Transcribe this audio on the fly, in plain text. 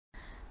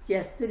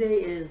Yes, today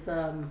is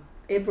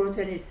April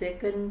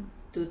 22nd,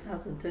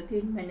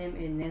 2013. My name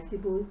is Nancy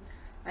Boo.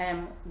 I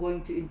am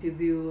going to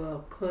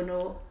interview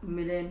Colonel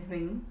Mylene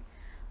Huynh.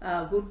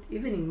 Good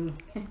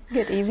evening.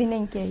 Good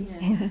evening, chị.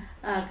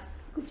 Yeah.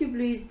 Could you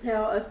please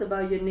tell us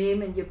about your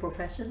name and your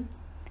profession?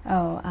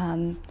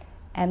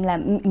 Em là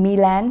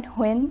Mylene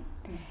Huynh,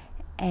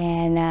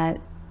 and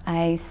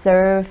I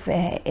serve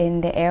in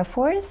the Air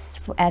Force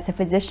as a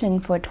physician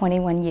for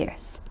 21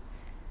 years.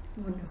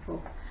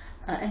 Wonderful.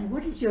 And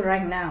what is your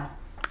rank now?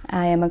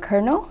 I am a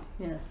colonel.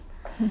 Yes.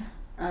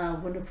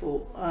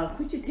 Wonderful.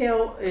 Could you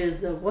tell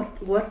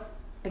what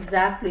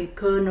exactly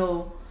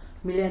Colonel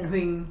Mylene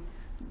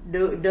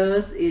Huynh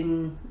does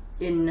in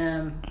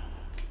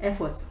Air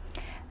Force?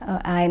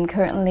 I'm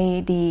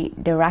currently the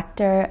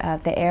director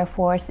of the Air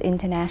Force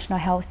International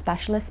Health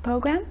Specialist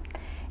Program,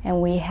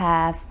 and we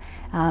have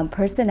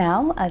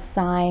personnel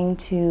assigned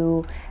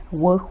to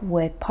work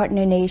with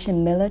partner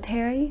nation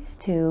militaries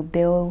to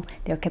build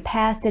their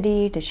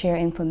capacity to share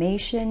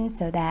information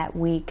so that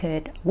we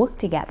could work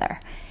together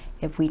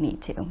if we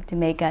need to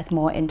make us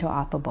more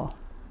interoperable.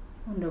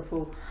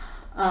 Wonderful.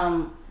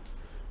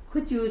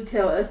 Could you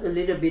tell us a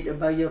little bit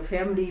about your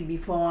family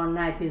before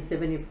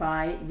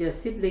 1975, your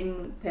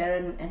sibling,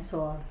 parent, and so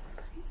on?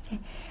 Okay.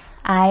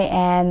 I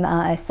am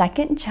a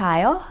second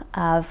child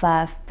of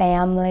a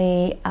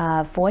family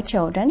of 4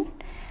 children.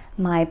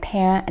 My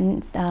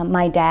parents,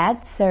 my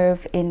dad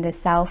served in the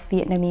South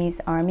Vietnamese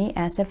Army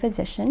as a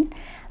physician.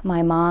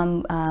 My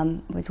mom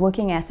was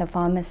working as a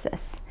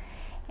pharmacist.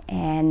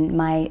 And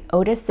my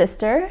older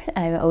sister,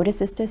 I have an older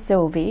sister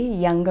Sylvie,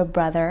 younger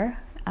brother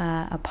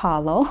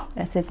Apollo,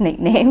 that's his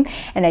nickname,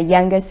 and a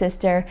younger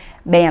sister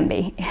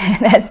Bambi,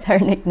 that's her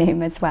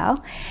nickname as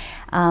well.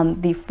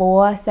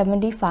 Before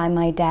 75,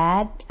 my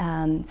dad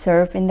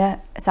served in the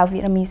South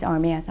Vietnamese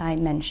Army, as I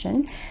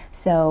mentioned.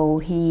 So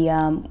he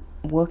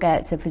worked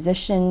as a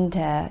physician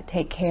to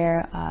take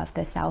care of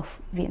the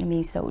South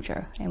Vietnamese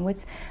soldier, and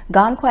was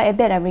gone quite a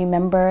bit. I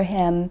remember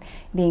him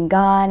being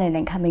gone and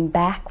then coming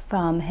back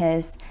from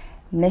his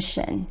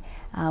mission.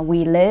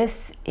 We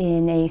live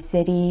in a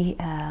city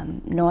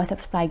north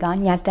of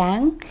Saigon, Nha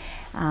Trang.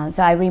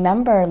 So I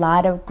remember a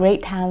lot of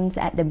great times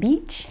at the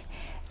beach,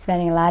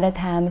 spending a lot of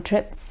time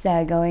trips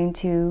going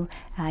to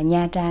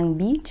Nha Trang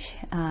beach,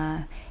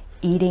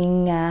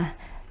 eating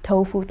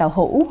tofu tàu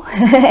hũ,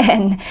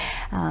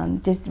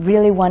 and just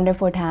really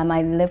wonderful time.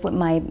 I lived with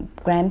my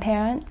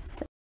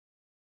grandparents.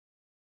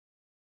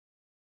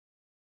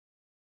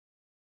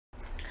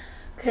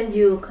 Can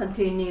you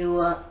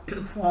continue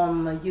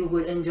from you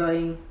were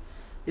enjoying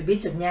the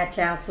beach of Nha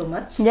Trang so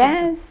much?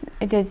 Yes,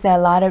 it is a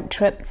lot of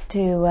trips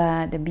to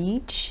the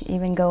beach,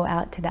 even go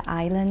out to the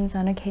islands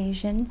on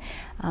occasion.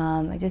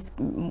 I just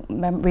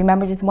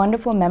remember just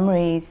wonderful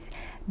memories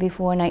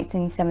before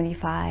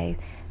 1975.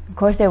 Of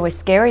course, there were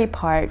scary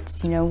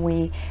parts. You know,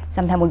 we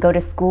sometimes would go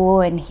to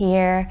school and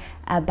hear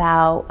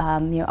about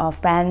our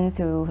friends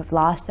who have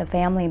lost a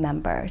family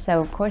member. So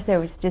of course,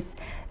 there was just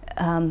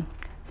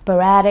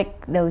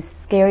sporadic those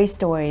scary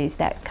stories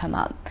that come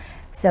up.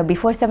 So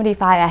before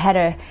 75, I had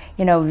a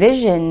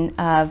vision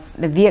of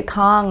the Viet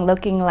Cong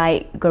looking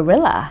like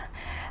gorilla.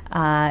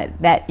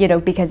 That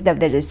because of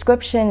the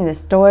description, the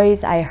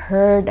stories I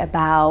heard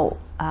about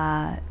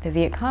the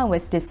Viet Cong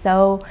was just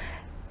so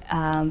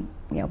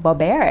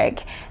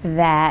barbaric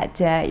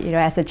that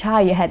as a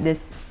child you had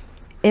this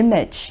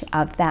image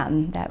of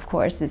them that of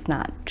course is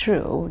not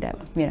true, that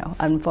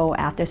unfold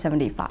after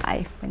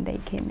 75 when they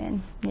came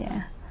in.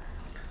 Yeah.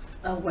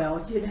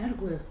 Well, your dad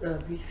was a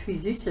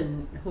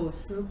physician who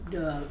served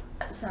the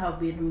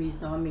South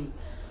Vietnamese Army.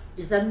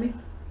 Does that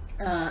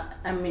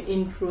make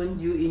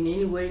influence you in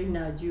any way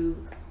now you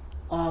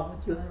are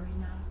what you are right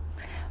now?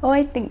 Oh,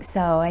 I think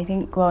so. I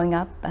think growing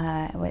up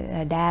with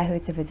a dad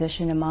who's a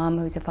physician, a mom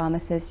who's a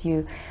pharmacist,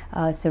 you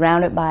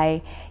surrounded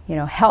by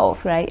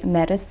health, right,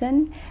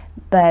 medicine.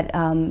 But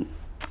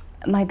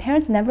my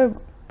parents never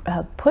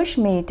pushed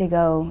me to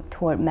go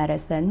toward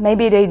medicine.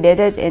 Maybe they did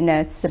it in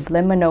a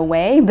subliminal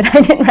way, but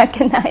I didn't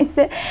recognize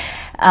it.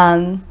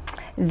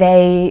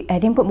 They, I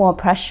think, put more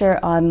pressure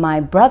on my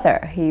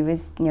brother. He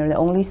was, the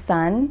only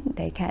son.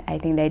 I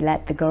think they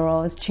let the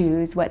girls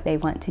choose what they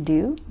want to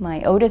do.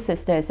 My older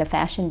sister is a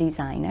fashion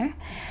designer,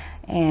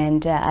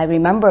 and I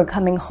remember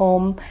coming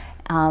home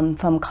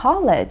from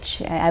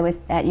college. I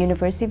was at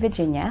University of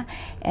Virginia,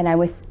 and I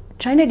was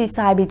trying to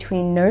decide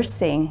between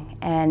nursing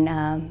and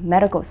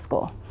medical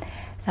school.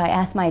 So I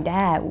asked my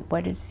dad,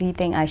 what does he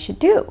think I should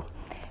do?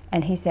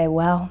 And he said,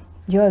 well,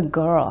 you're a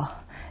girl.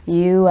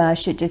 You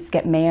should just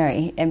get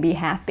married and be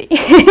happy.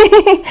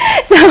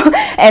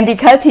 And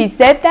because he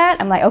said that,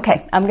 I'm like,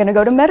 okay, I'm gonna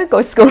go to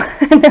medical school.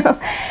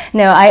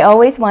 No, I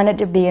always wanted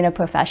to be in a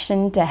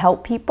profession to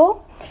help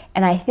people.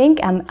 And I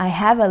think I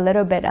have a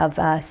little bit of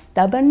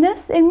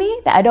stubbornness in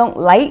me, that I don't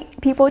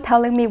like people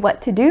telling me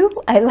what to do.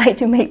 I like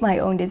to make my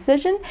own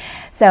decision.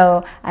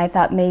 So I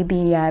thought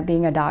maybe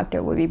being a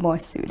doctor would be more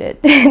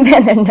suited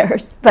than a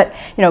nurse. But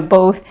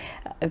both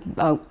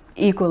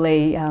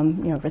equally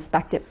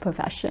respected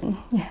profession.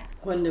 Yeah.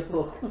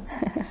 Wonderful.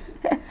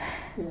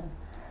 Yeah.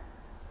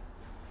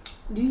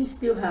 Do you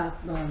still have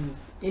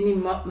any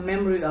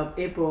memory of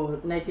April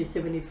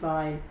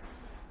 1975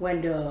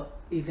 when the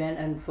event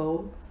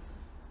unfolded?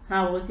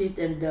 How was it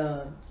and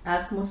the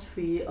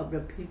atmosphere of the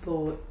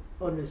people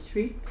on the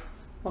street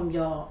from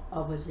your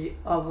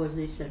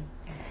opposition?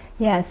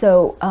 Yeah,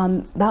 so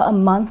about a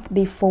month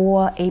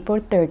before April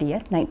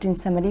 30th,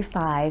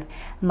 1975,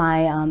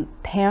 my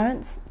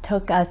parents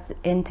took us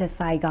into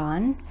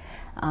Saigon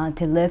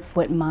to live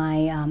with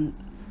my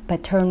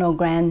paternal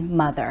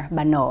grandmother,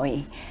 Bà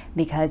Nội,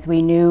 because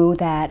we knew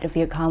that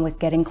Viet Cong was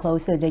getting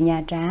closer to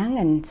Nha Trang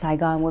and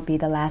Saigon would be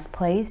the last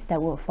place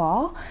that would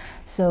fall.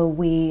 So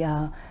we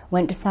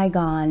went to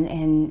Saigon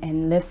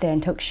and lived there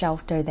and took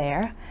shelter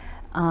there.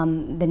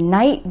 The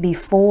night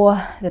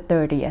before the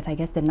 30th, I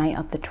guess the night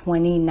of the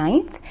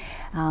 29th,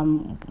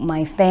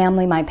 my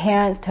family, my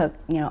parents took,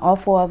 all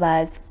four of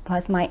us,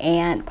 plus my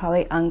aunt,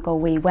 probably uncle,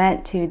 we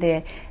went to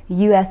the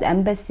U.S.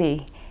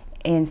 Embassy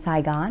in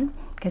Saigon,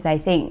 because I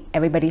think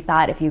everybody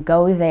thought if you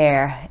go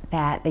there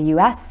that the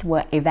U.S.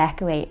 would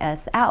evacuate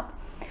us out.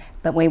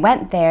 But we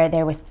went there,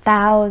 there was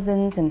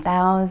thousands and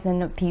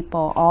thousands of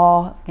people,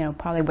 all,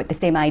 probably with the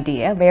same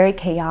idea, very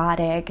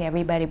chaotic.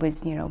 Everybody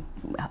was,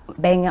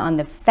 banging on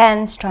the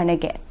fence, trying to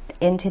get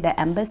into the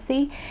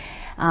embassy.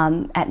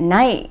 At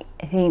night,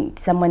 I think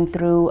someone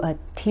threw a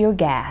tear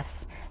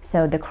gas,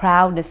 so the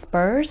crowd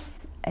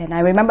dispersed. And I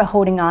remember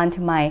holding on to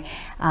my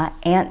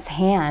aunt's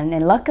hand,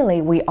 and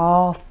luckily we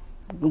all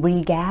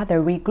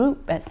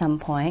regrouped at some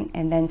point,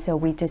 and then so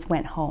we just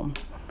went home.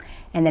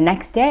 And the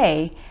next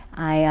day,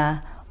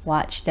 I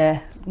watched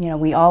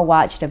we all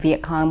watched the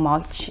Viet Cong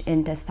march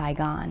into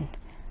Saigon.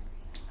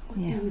 What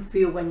do you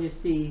feel when you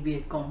see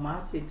Viet Cong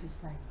march into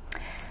Saigon?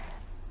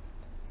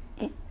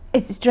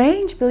 It's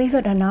strange, believe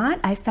it or not.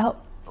 I felt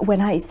when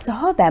I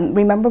saw them,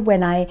 remember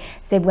when I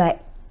said, well,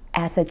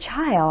 as a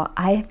child,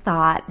 I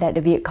thought that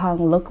the Viet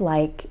Cong looked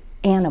like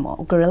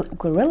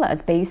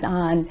gorillas based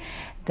on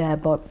the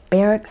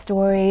barbaric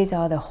stories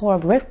or the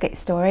horrific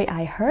story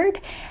I heard.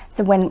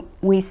 So when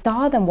we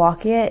saw them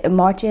march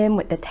in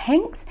with the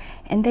tanks,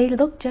 and they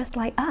look just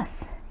like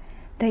us.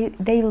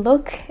 They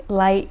look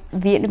like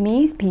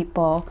Vietnamese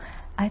people.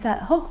 I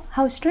thought, oh,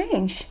 how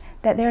strange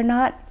that they're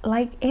not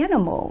like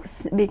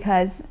animals,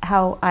 because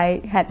how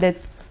I had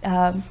this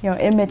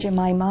image in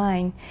my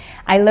mind.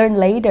 I learned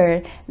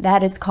later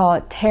that it's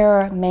called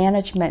terror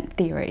management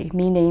theory,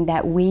 meaning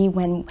that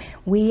when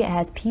we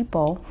as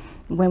people,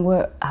 when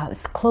we're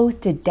close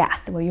to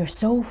death, where you're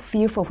so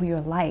fearful for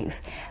your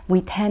life,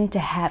 we tend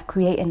to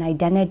create an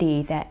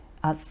identity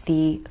of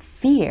the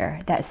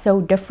fear that's so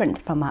different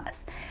from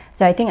us.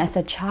 So I think as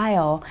a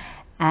child,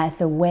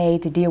 as a way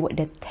to deal with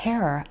the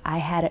terror, I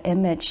had an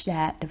image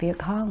that the Viet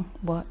Cong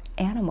were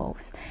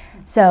animals.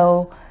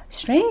 So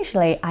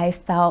strangely, I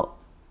felt,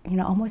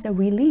 almost a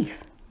relief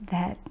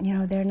that,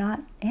 they're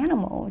not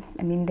animals.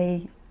 I mean,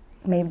 they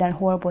may have done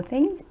horrible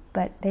things,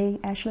 but they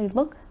actually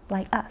look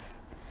like us.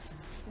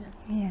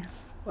 Yeah.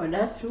 Well,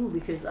 that's true,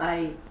 because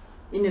I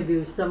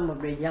interviewed some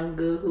of the young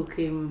girls who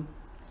came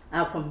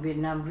out from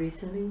Vietnam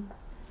recently,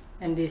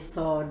 and they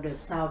saw the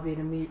South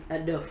Vietnamese,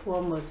 the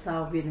former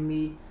South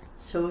Vietnamese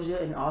soldier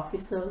and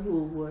officer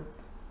who were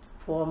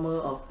former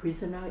or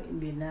prisoner in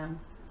Vietnam,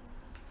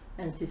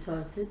 and she saw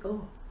and said,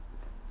 "Oh,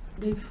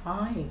 they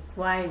fine.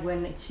 Why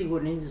when she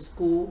was in the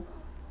school,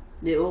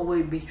 they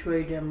always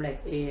betray them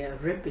like a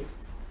rapist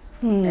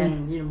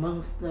and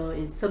monster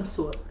in some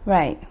sort."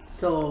 Right.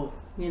 So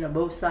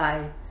both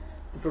sides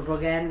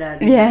propaganda.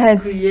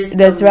 Yes,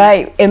 that's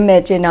right.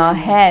 Image in our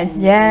head.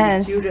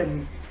 Yes.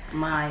 Children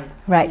mind.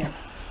 Right. Yeah.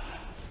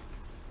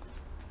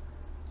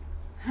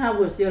 How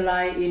was your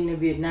life in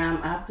Vietnam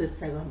after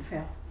Saigon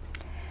fell?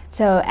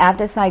 So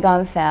after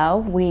Saigon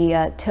fell, we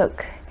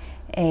took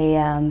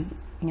a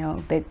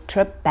big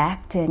trip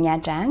back to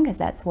Nha Trang, because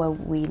that's where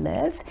we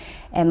live.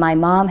 And my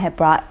mom had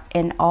brought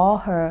in all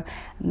her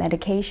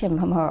medication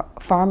from her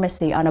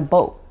pharmacy on a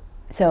boat.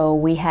 So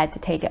we had to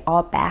take it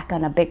all back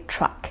on a big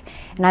truck.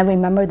 And I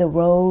remember the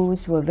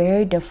roads were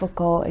very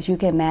difficult. As you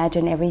can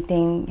imagine,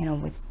 everything,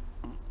 was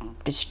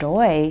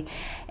destroyed.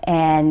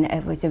 And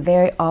it was a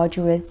very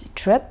arduous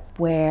trip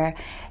where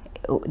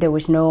there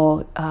was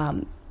no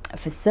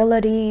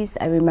facilities.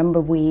 I remember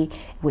we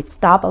would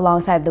stop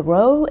alongside the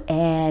road,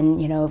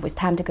 and it was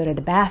time to go to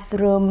the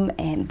bathroom,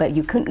 but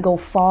you couldn't go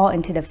far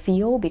into the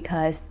field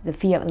because the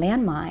fear of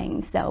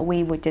landmines. So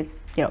we would just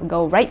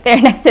go right there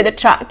next to the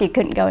truck. You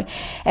couldn't go in.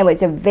 It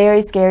was a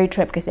very scary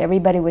trip because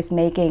everybody was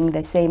making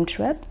the same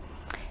trip.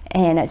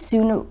 And as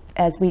soon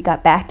as we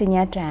got back to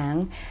Nha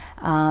Trang,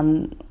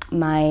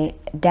 my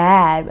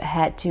dad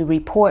had to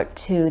report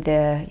to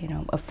the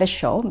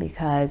official,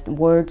 because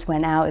words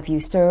went out, if you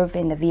serve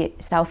in the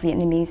South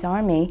Vietnamese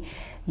army,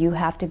 you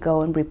have to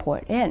go and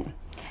report in.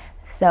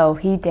 So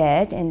he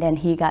did, and then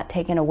he got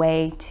taken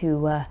away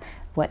to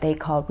what they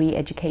call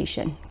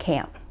Reeducation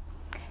camp.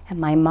 And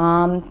my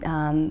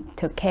mom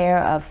took care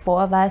of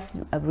four of us,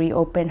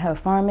 reopened her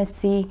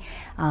pharmacy,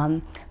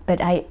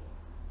 but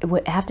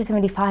after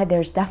 75,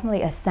 there's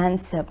definitely a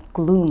sense of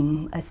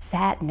gloom, a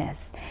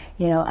sadness.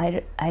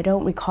 I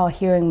don't recall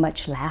hearing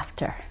much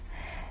laughter.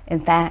 In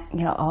fact,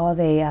 all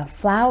the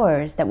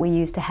flowers that we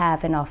used to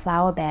have in our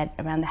flower bed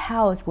around the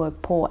house were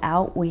pulled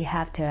out. We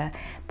have to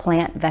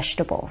plant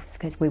vegetables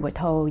because we were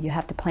told you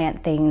have to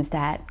plant things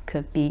that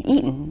could be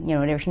eaten.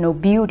 There's no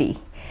beauty.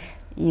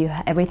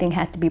 Everything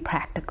has to be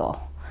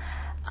practical.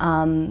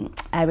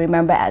 I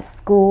remember at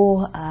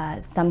school,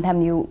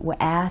 sometimes you were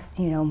asked,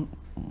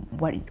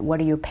 what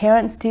do your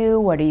parents do?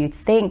 What do you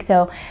think?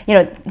 So,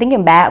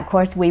 thinking back, of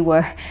course,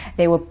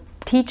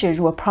 teachers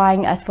were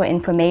prying us for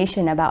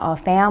information about our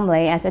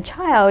family. As a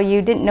child,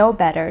 you didn't know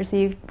better, so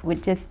you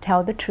would just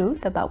tell the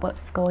truth about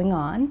what's going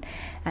on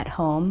at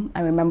home.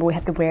 I remember we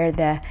had to wear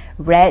the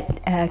red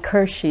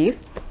kerchief,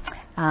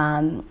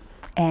 and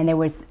there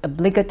was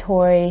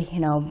obligatory,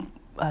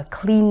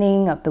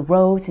 cleaning of the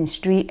roads and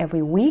street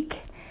every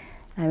week.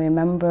 I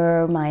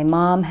remember my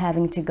mom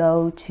having to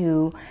go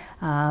to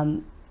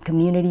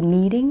community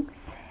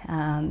meetings.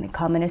 The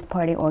Communist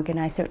Party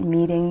organized certain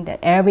meeting that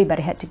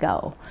everybody had to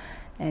go.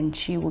 And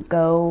she would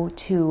go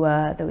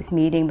to those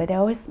meetings, but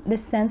there was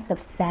this sense of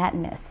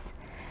sadness.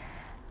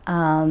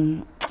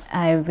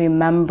 I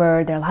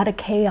remember there are a lot of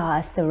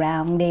chaos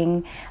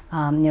surrounding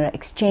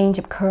exchange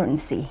of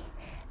currency,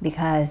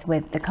 because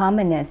with the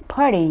Communist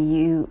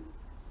Party,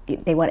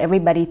 they want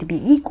everybody to be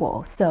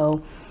equal.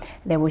 So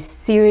there was a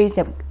series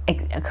of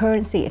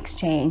currency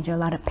exchange, a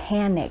lot of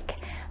panic,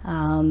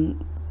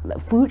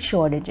 food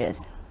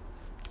shortages.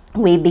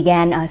 We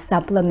began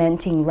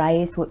supplementing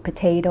rice with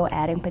potato,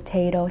 adding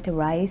potato to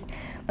rice.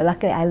 But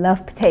luckily, I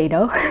love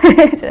potato,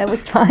 so that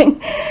was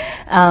fine.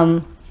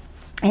 And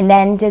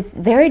then just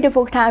very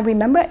difficult time. I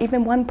remember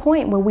even one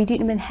point where we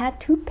didn't even have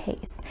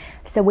toothpaste.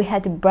 So we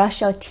had to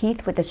brush our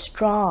teeth with a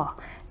straw.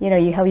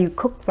 How you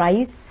cook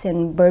rice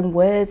and burn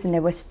woods, and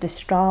there was the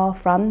straw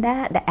from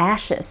that, the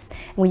ashes.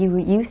 And we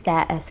would use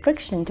that as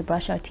friction to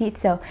brush our teeth.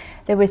 So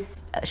there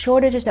was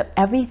shortages of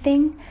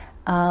everything.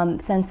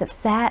 Sense of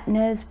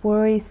sadness,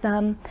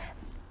 worrisome,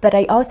 but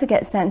I also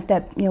get a sense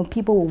that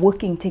people were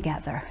working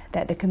together,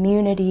 that the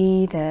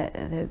community,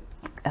 the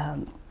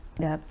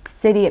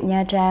city of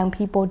Nha Trang,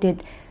 people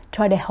did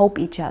try to help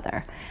each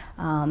other,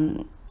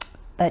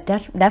 but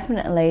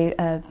definitely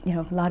a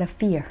lot of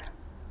fear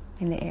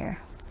in the air.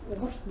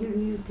 What do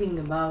you think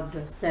about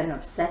the sense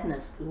of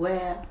sadness?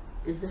 Where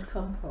does it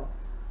come from?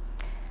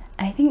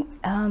 I think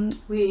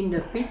we in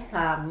the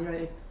peacetime,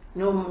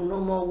 no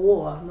more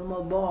war, no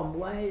more bomb.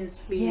 Why is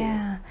fear?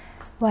 Yeah,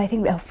 well, I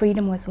think our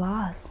freedom was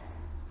lost.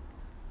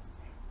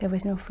 There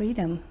was no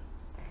freedom.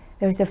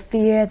 There was a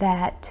fear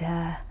that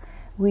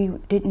we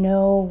didn't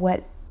know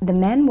what the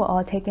men were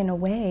all taken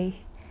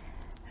away,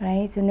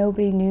 right? So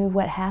nobody knew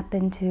what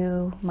happened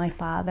to my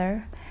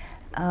father.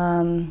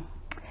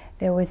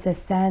 There was a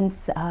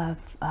sense of,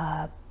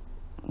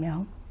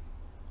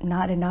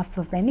 not enough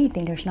of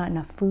anything. There's not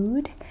enough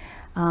food.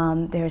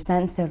 There's a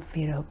sense of,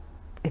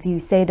 if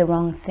you say the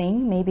wrong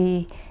thing,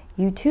 maybe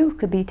you too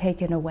could be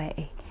taken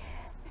away.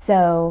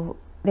 So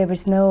there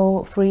was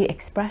no free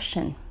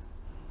expression.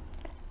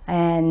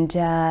 And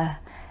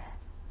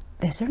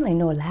there's certainly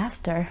no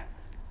laughter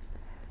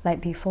like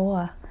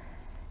before.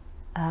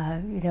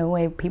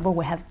 Where people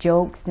would have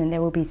jokes and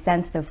there would be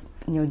sense of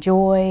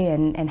joy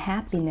and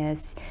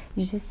happiness.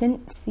 You just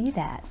didn't see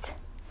that.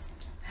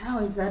 How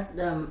is that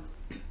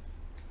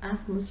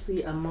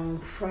atmosphere among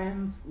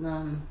friends?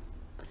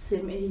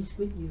 Same age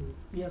with you,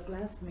 your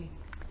classmate.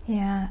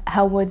 Yeah,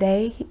 how were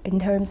they in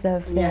terms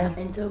of?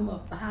 In terms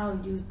of how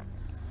you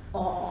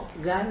all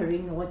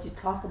gathering, what you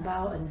talk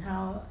about, and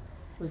how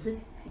was it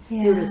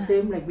still the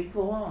same like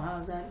before? Or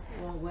how that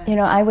went?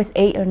 I was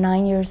 8 or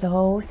 9 years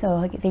old, so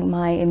I think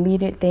my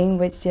immediate thing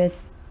was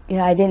just,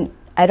 I don't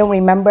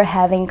remember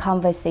having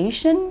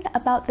conversation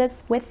about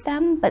this with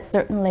them, but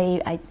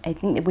certainly I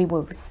think that we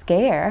were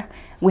scared.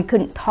 We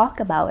couldn't talk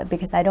about it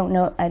because I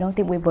don't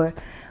think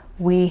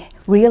we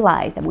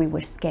realized that we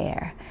were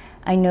scared.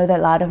 I know that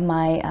a lot of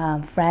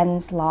my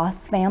friends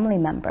lost family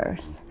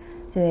members,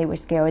 so they were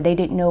scared, or they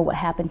didn't know what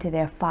happened to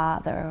their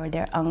father or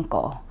their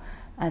uncle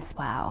as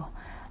well.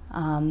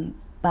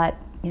 But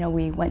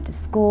we went to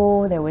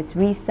school, there was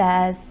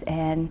recess,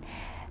 and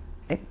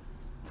the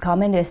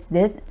communists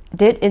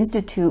did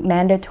institute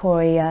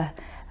mandatory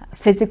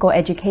physical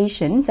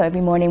education. So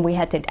every morning we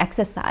had to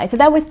exercise. So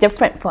that was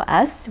different for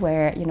us,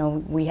 where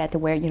we had to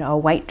wear a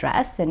white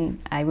dress.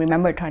 And I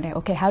remember trying to,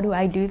 okay, how do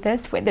I do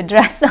this with the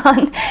dress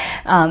on?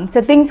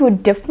 So things were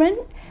different.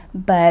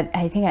 But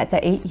I think as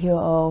an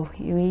 8-year-old,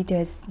 we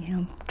just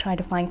try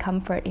to find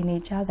comfort in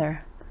each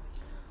other.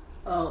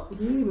 You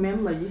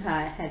remember you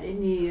had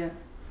any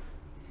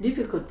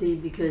difficulty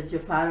because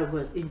your father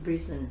was in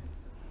prison?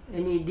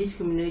 Any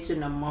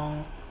discrimination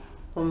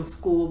from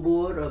school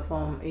board or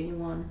from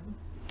anyone?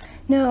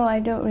 No, I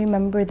don't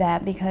remember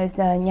that, because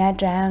Nha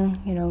Trang,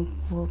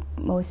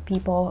 most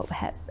people,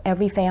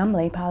 every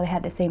family probably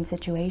had the same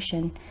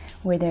situation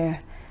where their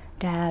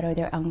dad or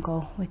their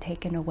uncle were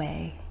taken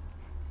away.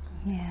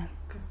 Yeah.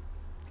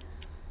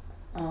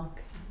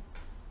 Okay.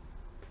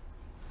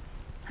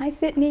 Hi,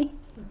 Sydney.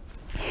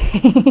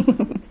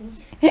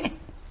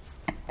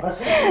 What's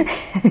that?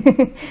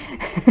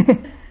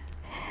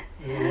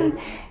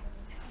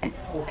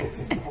 Okay.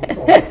 I'm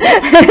sorry.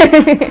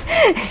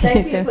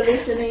 Thank you for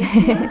listening.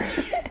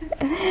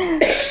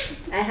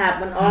 I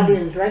have an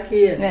audience right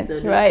here.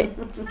 That's right.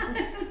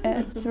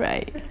 That's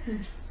right.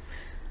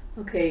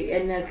 Okay,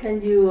 and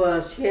can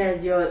you share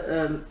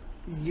your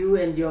you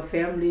and your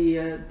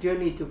family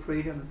journey to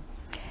freedom?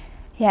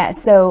 Yeah,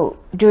 so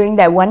during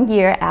that 1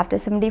 year after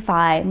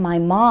 75, my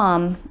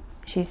mom,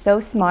 she's so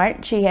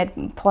smart. She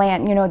had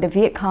planned, you know, the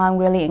Viet Cong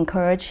really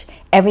encouraged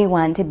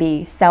everyone to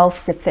be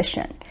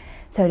self-sufficient.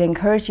 So it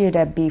encouraged you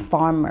to be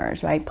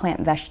farmers, right? Plant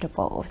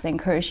vegetables. They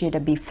encouraged you to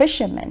be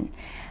fishermen.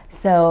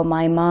 So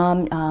my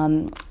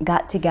mom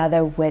got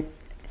together with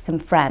some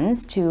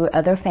friends, 2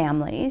 other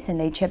families, and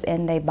they chipped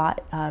in. They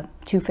bought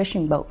 2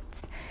 fishing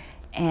boats.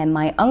 And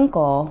my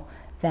uncle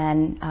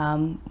then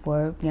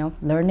were, you know,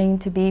 learning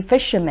to be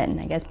fishermen,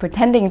 I guess,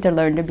 pretending to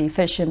learn to be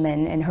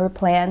fishermen. And her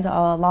plans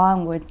all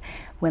along were,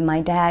 when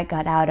my dad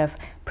got out of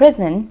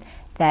prison,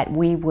 that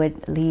we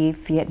would leave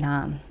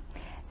Vietnam.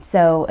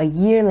 So a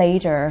year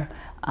later,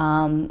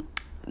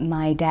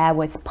 my dad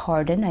was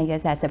pardoned. I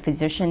guess as a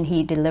physician,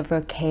 he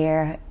delivered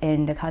care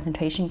in the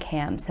concentration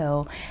camp.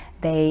 So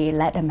they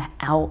let him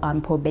out on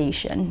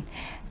probation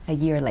a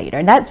year later.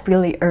 And that's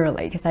really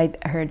early, because I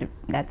heard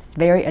that's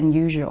very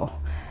unusual.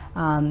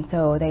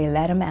 So they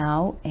let him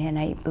out, and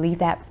I believe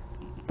that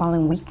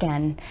following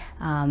weekend,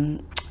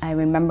 I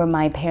remember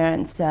my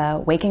parents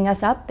waking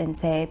us up and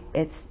say,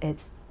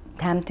 it's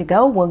time to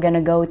go. We're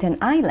gonna go to an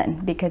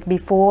island, because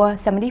before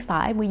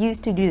 75, we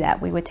used to do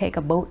that. We would take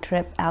a boat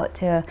trip out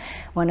to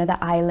one of the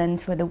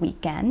islands for the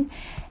weekend.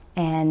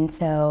 And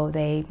so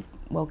they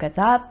woke us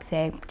up,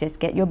 say, just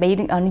get your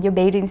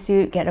bathing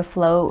suit, get a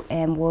float,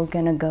 and we're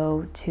gonna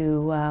go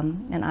to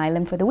an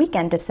island for the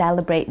weekend to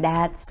celebrate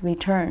Dad's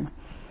return.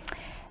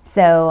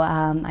 So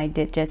I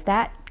did just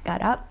that,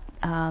 got up,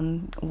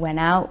 went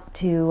out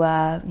to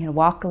you know,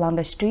 walk along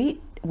the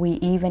street. We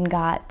even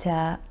got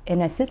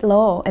in a sit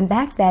low, and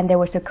back then there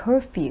was a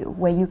curfew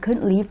where you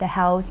couldn't leave the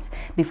house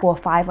before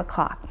 5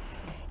 o'clock.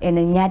 And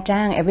in Nha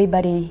Trang,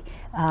 everybody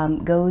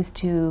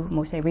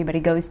most everybody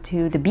goes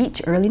to the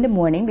beach early in the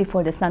morning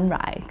before the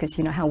sunrise, because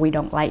you know how we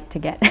don't like to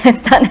get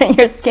sun on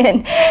your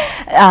skin.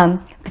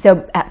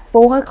 So at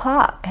 4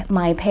 o'clock,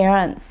 my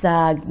parents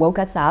woke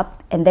us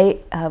up, and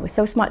they were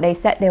so smart. They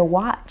set their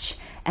watch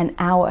an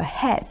hour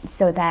ahead,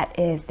 so that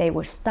if they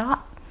were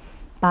stopped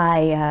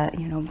by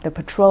you know, the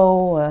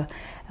patrol or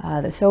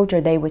the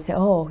soldier, they would say,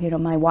 oh, you know,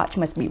 my watch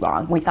must be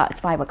wrong. We thought it's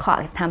 5 o'clock.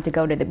 It's time to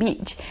go to the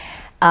beach.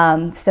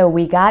 So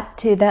we got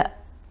to the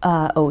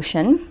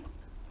ocean.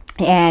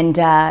 And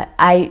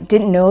I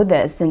didn't know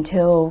this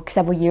until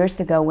several years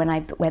ago when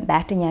I went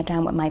back to Nha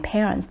Trang with my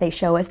parents. They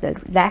show us the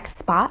exact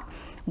spot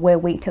where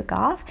we took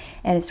off,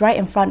 and it's right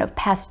in front of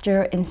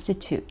Pasteur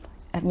Institute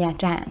of Nha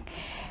Trang.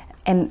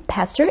 And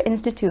Pasteur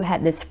Institute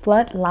had this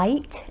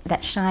floodlight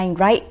that shined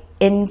right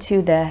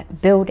into the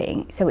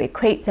building, so it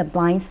creates a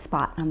blind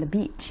spot on the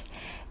beach,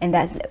 and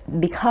that's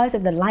because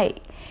of the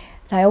light.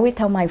 So I always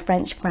tell my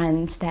French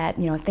friends that,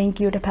 you know, thank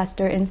you to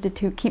Pasteur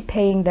Institute, keep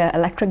paying the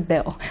electric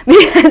bill,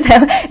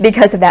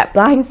 because of that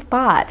blind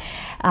spot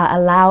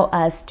allow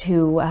us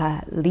to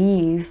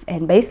leave.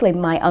 And basically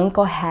my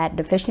uncle had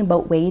the fishing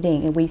boat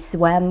waiting, and we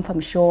swam from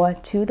shore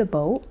to the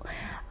boat,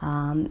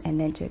 and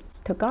then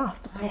just took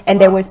off.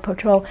 And there was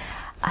patrol.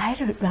 I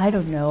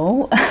don't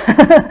know,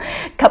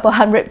 a couple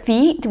 100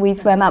 feet we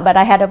swam out, but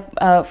I had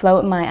a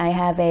float. I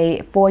have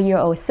a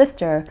 4-year-old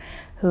sister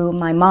who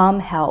my mom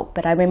helped,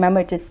 but I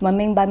remember just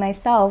swimming by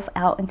myself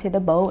out into the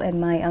boat,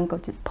 and my uncle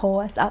just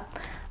pulled us up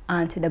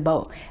onto the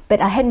boat. But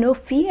I had no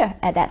fear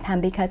at that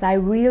time, because I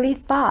really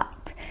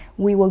thought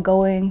we were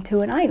going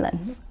to an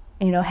island.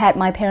 You know, had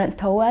my parents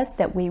told us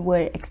that we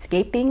were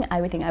escaping,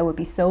 I would think I would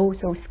be so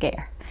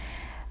scared.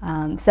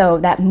 So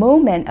that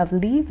moment of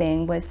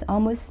leaving was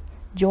almost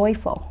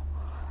joyful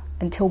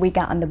until we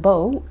got on the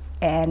boat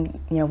and,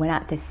 you know, went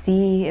out to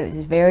sea. It was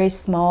a very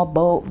small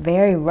boat,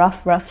 very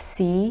rough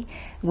sea.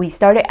 We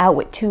started out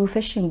with 2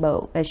 fishing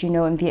boats. As you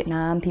know, in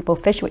Vietnam, people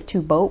fish with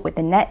 2 boats with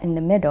the net in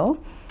the middle.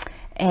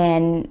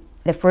 And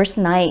the first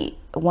night,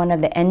 one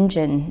of the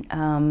engine,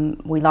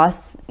 we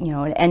lost, you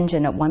know, the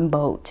engine of one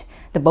boat,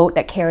 the boat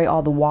that carried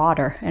all the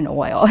water and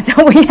oil.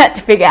 So we had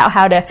to figure out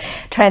how to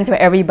transfer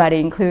everybody,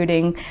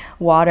 including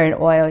water and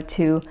oil,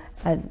 to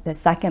the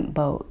second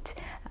boat.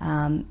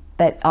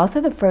 But also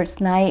the first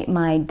night,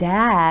 my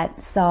dad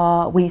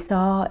we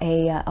saw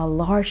a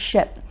large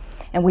ship,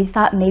 and we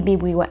thought maybe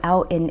we were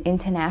out in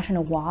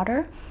international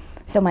water.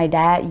 So my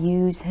dad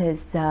used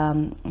his,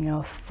 you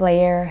know,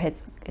 flare,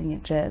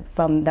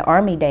 from the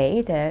army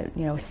day to,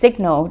 you know,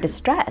 signal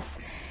distress.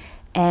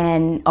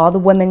 And all the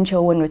women,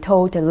 children were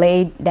told to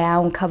lay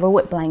down, cover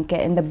with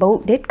blanket, and the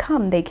boat did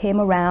come. They came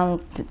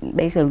around to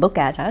basically look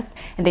at us,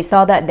 and they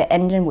saw that the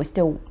engine was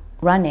still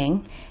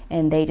running,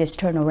 and they just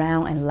turned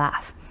around and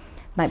laughed.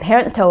 My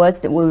parents told us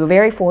that we were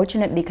very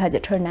fortunate, because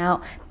it turned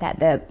out that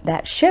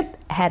that ship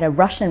had a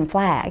Russian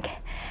flag.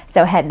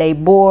 So had they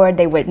boarded,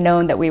 they would have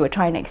known that we were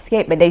trying to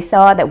escape, but they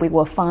saw that we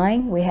were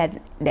fine. The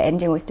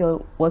engine was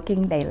still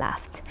working, they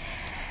left.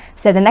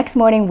 So the next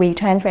morning we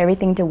transferred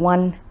everything to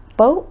one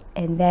boat,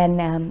 and then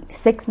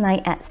 6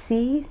 nights at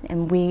sea, and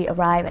we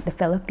arrived at the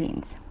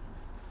Philippines.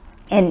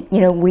 And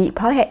we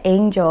probably had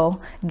angel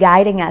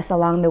guiding us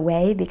along the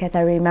way, because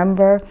I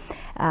remember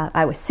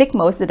I was sick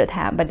most of the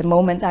time, but the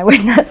moments I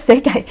was not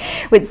sick, I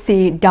would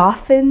see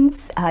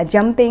dolphins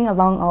jumping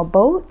along our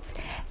boats.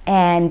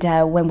 And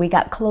when we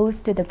got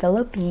close to the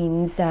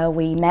Philippines,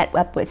 we met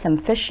up with some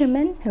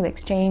fishermen who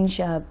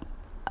exchanged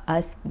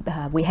us.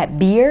 We had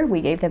beer.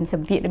 We gave them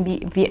some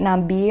Vietnam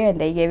beer, and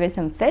they gave us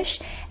some fish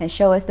and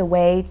showed us the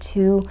way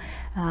to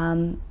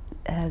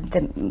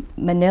the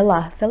Manila,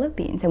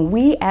 Philippines. And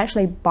we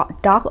actually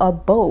docked our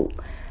boat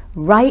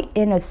right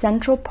in a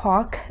central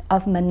park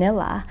of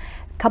Manila,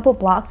 a couple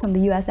blocks from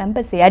the U.S.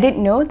 Embassy. I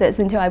didn't know this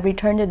until I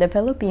returned to the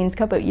Philippines a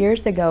couple of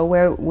years ago,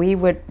 where we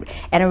would,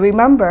 and I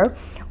remember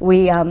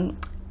we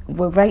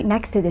were right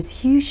next to this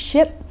huge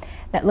ship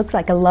that looks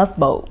like a love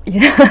boat.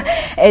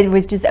 It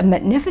was just a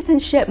magnificent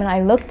ship, and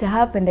I looked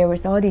up, and there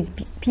was all these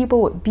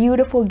people with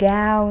beautiful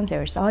gowns.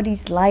 There was all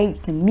these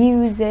lights and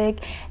music.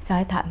 So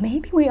I thought,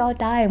 maybe we all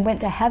died and went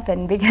to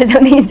heaven because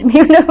of these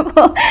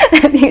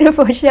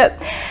beautiful ship.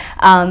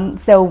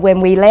 So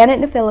when we landed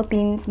in the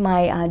Philippines,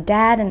 my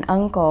dad and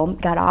uncle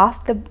got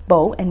off the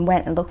boat and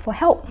went and looked for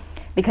help,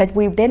 because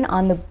we've been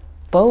on the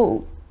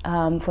boat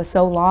for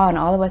so long.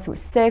 All of us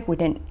were sick. We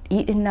didn't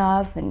eat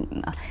enough,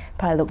 and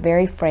probably looked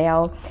very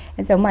frail.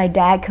 And so my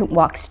dad couldn't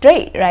walk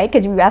straight, right?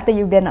 Because after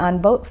you've been on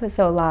boat for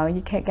so long,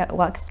 you can't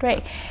walk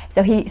straight.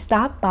 So he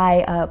stopped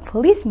by a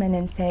policeman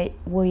and said,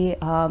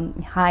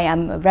 "Hi,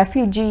 I'm a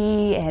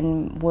refugee,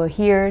 and we're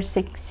here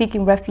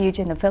seeking refuge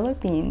in the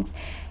Philippines."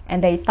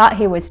 And they thought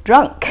he was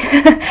drunk.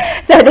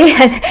 So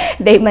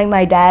they made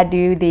my dad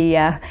do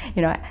the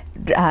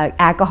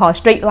alcohol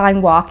straight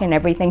line walk and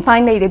everything.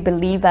 Finally, they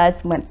believed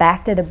us, went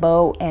back to the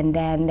boat, and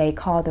then they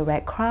called the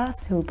Red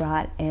Cross, who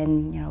brought in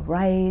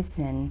rice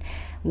and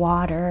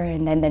water.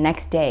 And then the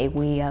next day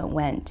we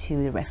went to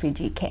the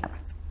refugee camp.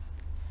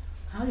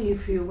 How do you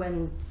feel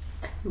when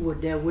you were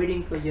there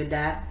waiting for your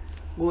dad,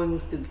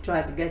 going to try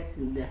to get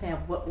the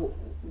help?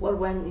 What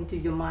went into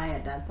your mind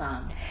at that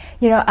time?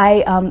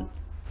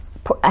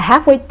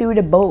 Halfway through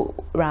the boat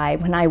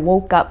ride, when I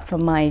woke up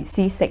from my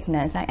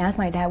seasickness, I asked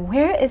my dad,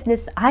 "Where is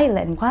this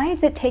island? Why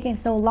is it taking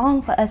so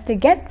long for us to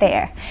get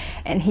there?"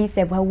 And he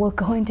said, "Well, we're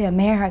going to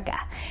America."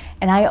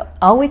 And I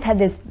always had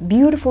this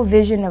beautiful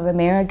vision of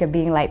America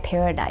being like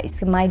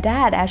paradise. My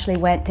dad actually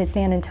went to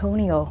San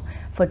Antonio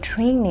for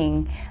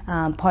training,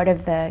 part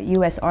of the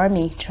U.S.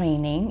 Army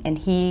training, and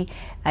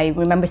I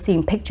remember seeing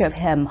a picture of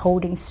him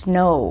holding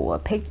snow,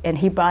 and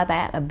he brought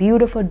back a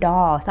beautiful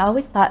doll. So I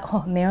always thought,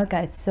 oh, America,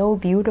 it's so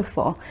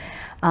beautiful.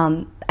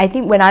 I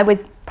think when I was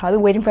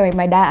probably waiting for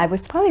my dad, I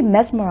was probably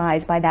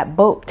mesmerized by that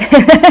boat,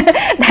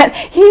 that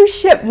huge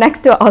ship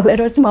next to our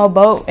little small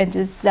boat, and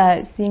just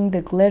seeing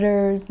the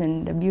glitters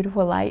and the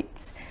beautiful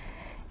lights.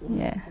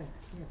 Yeah.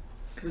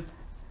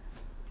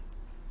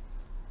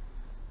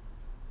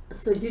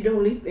 So you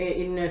don't live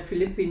in the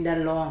Philippines that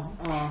long?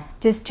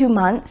 Just 2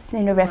 months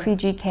in a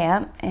refugee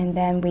camp, and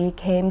then we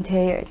came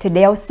to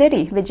Dale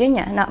City,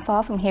 Virginia, not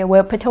far from here,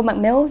 where Potomac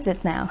Mills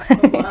is now. Oh,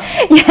 wow.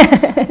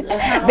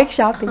 Yeah. Big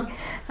shopping.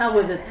 How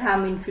was the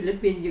time in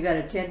Philippines? You got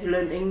a chance to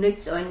learn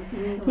English or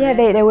anything? Yeah,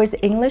 there was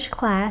English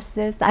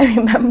classes. I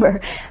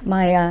remember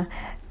my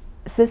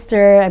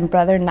sister and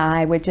brother and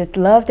I would just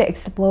love to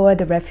explore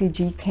the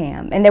refugee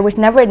camp, and there was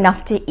never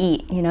enough to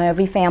eat.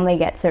 Every family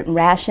gets certain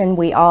ration.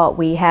 We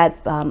had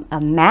a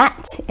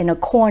mat in a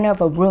corner of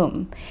a room,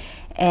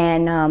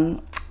 and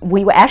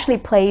we were actually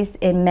placed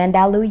in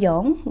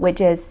Mandaluyong,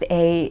 which is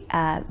a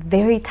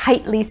very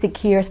tightly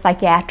secure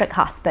psychiatric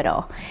hospital.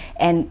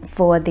 And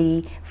for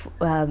the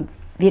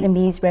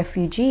Vietnamese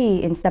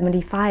refugee in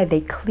 '75,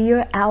 they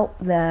clear out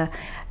the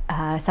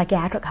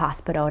psychiatric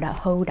hospital that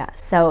hold us.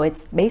 So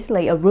it's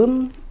basically a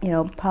room,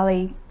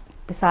 probably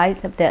the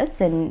size of this,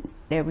 and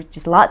there was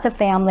just lots of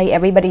family.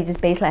 Everybody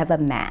just basically have a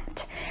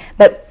mat.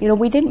 But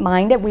we didn't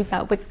mind it. We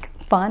thought it was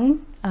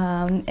fun,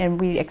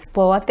 and we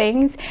explore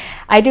things.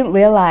 I didn't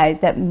realize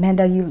that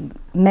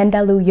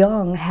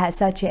Mandaluyong has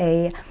such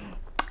a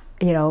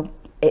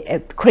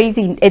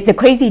it's a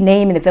crazy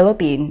name in the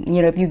Philippines.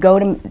 If you go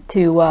to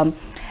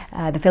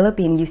the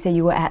Philippines, you say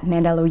you were at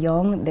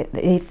Mandaluyong,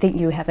 they think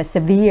you have a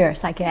severe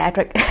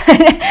psychiatric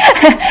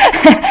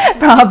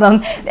problem.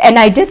 And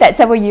I did that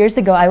several years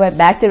ago. I went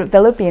back to the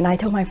Philippines. I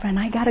told my friend,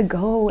 I gotta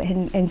go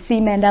and see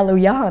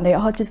Mandaluyong. They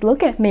all just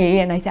look at me,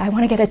 and I said, I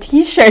want to get a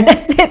t-shirt that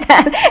said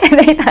that. And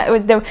they thought it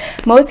was the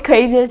most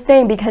craziest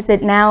thing, because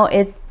now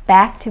it's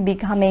back to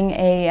becoming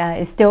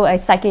it's still a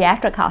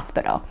psychiatric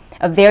hospital,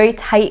 a very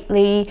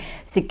tightly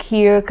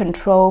secure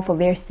control for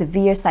very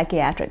severe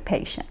psychiatric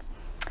patients.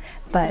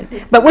 But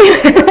we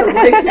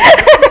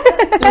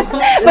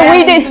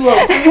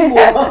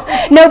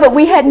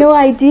we had no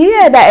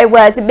idea that it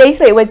was.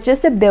 Basically, it was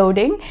just a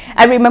building.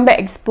 I remember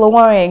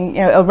exploring.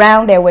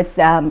 Around there was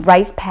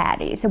rice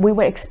paddies, so we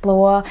would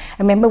explore. I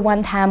remember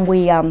one time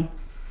we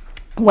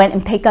went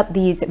and picked up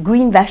these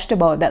green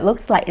vegetable that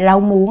looks like rau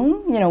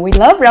muống. You know, we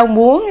love rau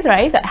muống,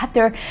 right? So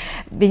after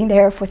being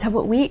there for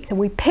several weeks, so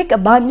we picked a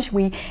bunch,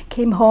 we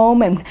came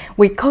home and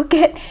we cook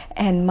it,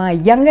 and my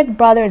youngest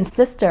brother and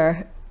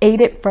sister ate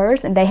it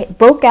first and they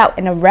broke out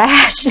in a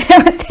rash.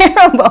 It was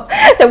terrible.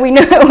 So we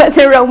knew it was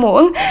a rau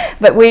muống,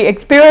 but we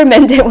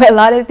experimented with a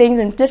lot of things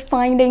and just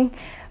finding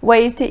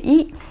ways to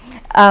eat.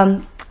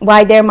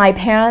 While there, my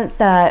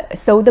parents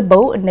sold the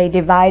boat and they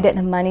divided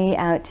the money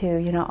out to,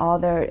 you know,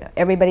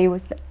 everybody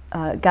was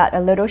got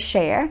a little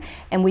share,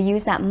 and we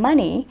used that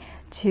money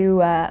to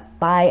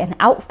buy an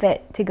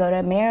outfit to go to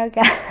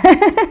America.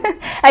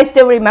 I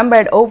still remember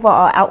an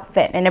overall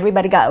outfit, and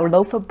everybody got a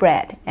loaf of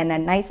bread and a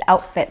nice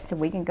outfit so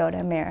we can go to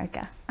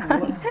America.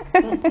 Wow.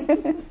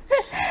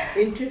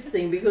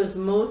 Interesting, because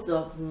most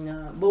of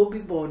both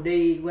people,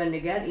 when they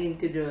got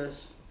into the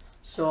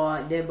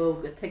shore, they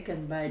both got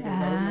taken by the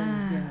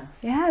government.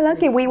 Yeah,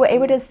 lucky we were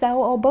able to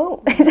sell our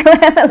boat. So we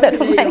have a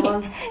little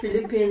money.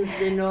 Philippines,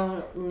 they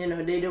don't, you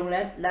know, they don't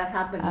let that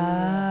happen.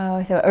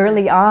 Oh, so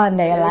early on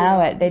they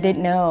allow it. They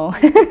didn't know.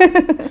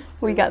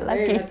 We got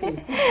lucky.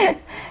 Okay.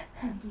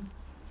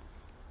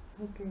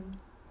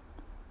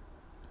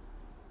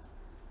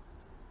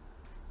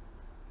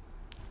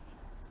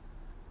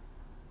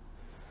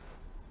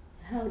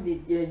 How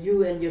did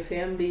you and your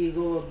family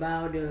go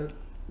about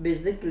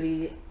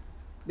basically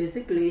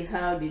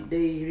how did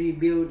they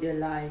rebuild their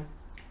life,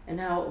 and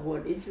how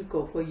was it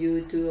difficult for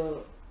you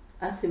to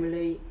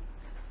assimilate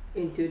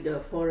into the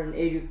foreign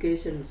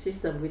education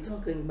system? We're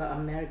talking about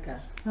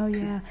America. Oh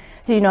yeah.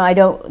 So, you know, I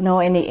don't know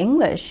any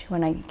English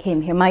when I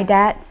came here. My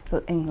dad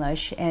spoke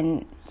English,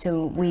 and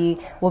so we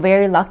were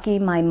very lucky.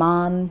 My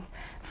mom's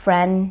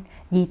friend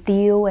Yi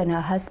Tiêu and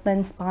her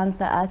husband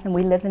sponsored us, and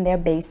we lived in their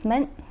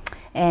basement.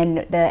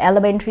 And the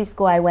elementary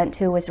school I went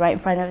to was right in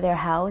front of their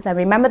house. I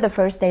remember the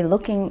first day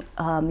looking,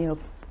 you know,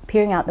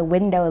 peering out the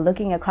window,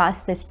 looking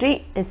across the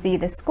street to see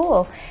the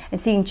school and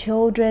seeing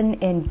children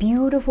in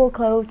beautiful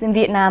clothes. In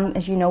Vietnam,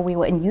 as you know, we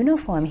were in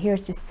uniform. Here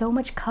it's just so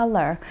much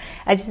color.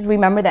 I just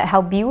remember that,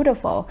 how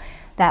beautiful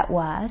that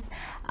was.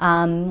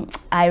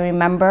 I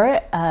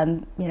remember,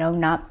 you know,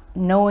 not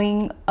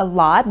knowing a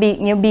lot,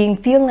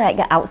 feeling like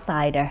an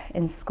outsider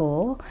in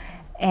school,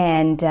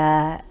 and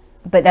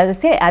but as I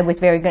said, I was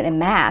very good in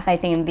math. I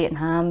think in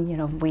Vietnam, you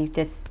know, we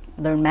just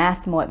learned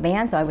math more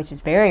advanced, so I was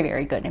just very,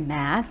 very good in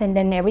math. And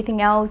then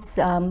everything else,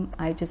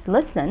 I just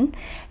listened.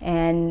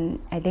 And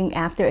I think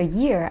after a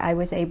year, I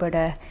was able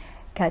to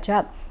catch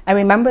up. I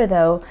remember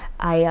though,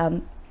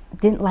 I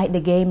didn't like the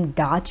game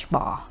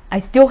dodgeball. I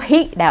still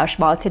hate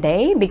dodgeball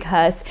today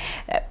because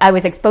I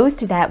was exposed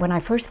to that when I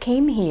first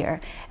came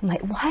here. I'm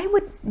like,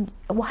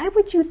 why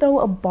would you throw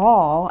a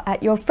ball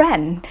at your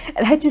friend?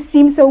 That just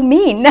seems so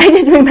mean. I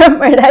just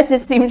remember that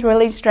just seems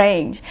really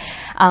strange.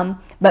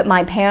 But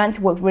my parents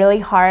worked really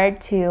hard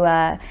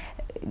to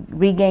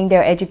regain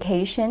their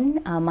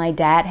education. My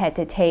dad had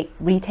to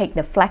retake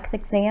the flex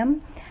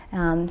exam.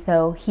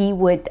 So he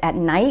would at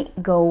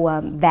night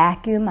go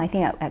vacuum, I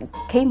think at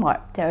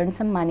Kmart, to earn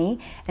some money,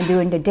 and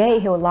during the day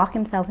he would lock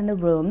himself in the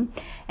room.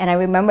 And I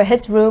remember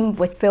his room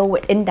was filled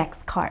with index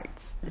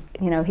cards.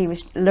 You know, he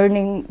was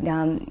learning,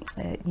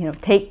 you know,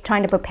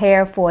 trying to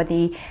prepare for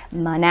the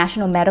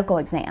national medical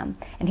exam,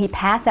 and he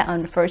passed it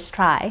on the first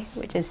try,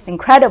 which is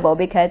incredible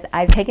because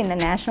I've taken the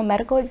national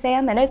medical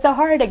exam and it's a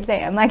hard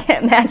exam. I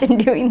can't imagine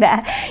doing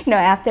that, you know,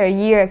 after a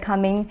year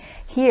coming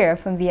here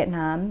from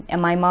Vietnam. And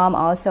my mom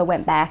also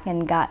went back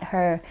and got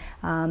her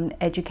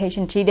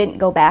education. She didn't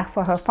go back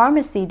for her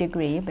pharmacy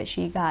degree, but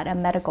she got a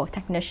medical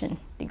technician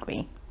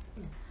degree.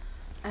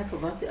 I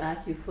forgot to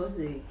ask you first,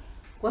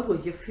 what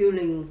was your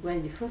feeling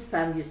when the first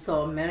time you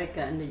saw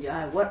America in the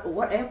UI?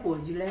 What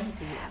airport you landed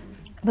to?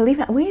 Believe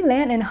it, we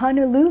landed in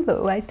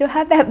Honolulu. I still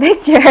have that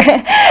picture.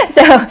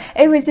 So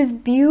it was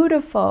just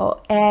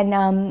beautiful. And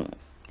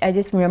I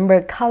just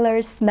remember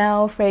color,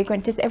 smell,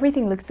 fragrance, just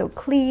everything looked so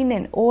clean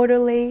and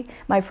orderly.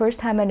 My first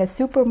time in a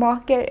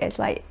supermarket, it's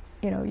like,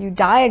 you know, you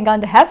die and gone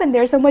to heaven.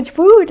 There's so much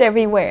food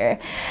everywhere.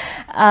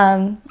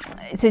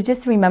 So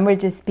just remember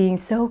just being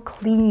so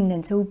clean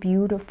and so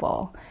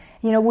beautiful.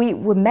 You know, we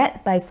were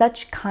met by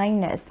such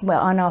kindness. Well,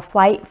 on our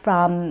flight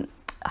from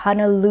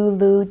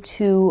Honolulu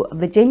to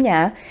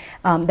Virginia,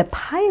 the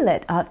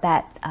pilot of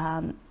that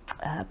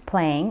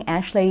plane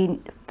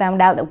actually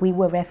found out that we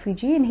were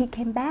refugee, and he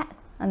came back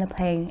on the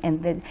plane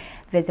and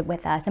visit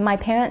with us. And my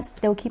parents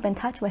still keep in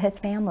touch with his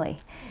family.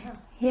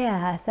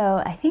 Yeah,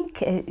 so I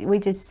think we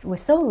just were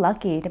so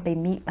lucky to be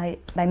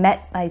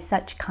met by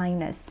such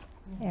kindness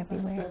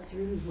everywhere. That's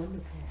really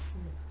wonderful.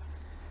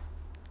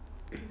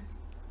 Yes.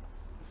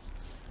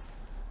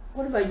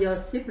 What about your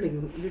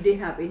siblings? Do they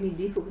have any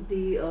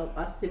difficulty of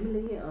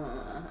assimilating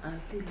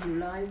until you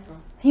life?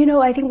 You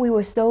know, I think we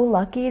were so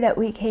lucky that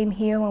we came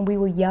here when we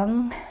were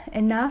young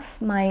enough.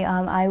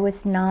 I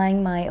was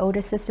 9, my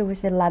older sister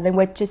was 11.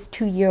 We're just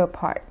 2 years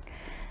apart.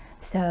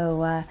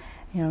 So,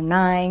 you know,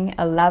 9,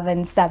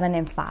 11, 7,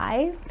 and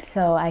 5.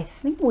 So I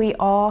think we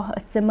all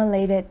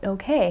assimilated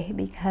okay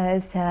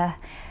because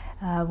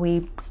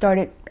we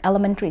started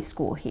elementary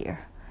school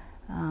here.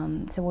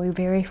 So we're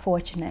very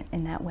fortunate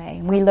in that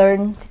way. We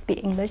learned to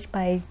speak English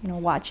by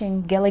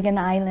watching Gilligan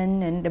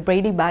Island and the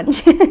Brady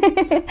Bunch.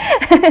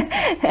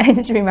 I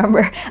just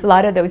remember a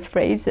lot of those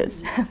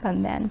phrases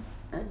from then.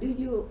 Do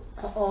you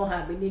all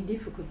have any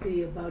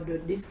difficulty about the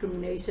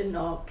discrimination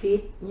or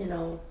kid,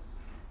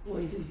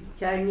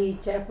 Chinese,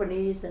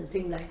 Japanese, and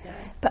things like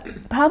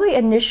that? Probably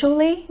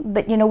initially,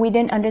 but we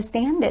didn't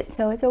understand it,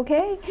 so it's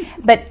okay.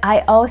 But I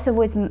also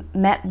was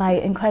met by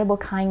incredible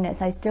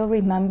kindness. I still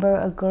remember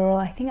a girl,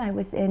 I think I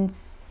was in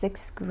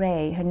 6th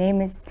grade. Her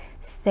name is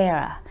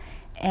Sarah,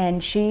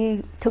 and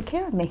she took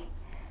care of me.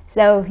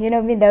 So,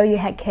 even though you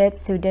had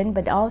kids who didn't,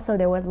 but also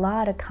there was a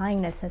lot of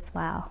kindness as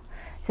well.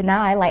 So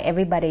now I like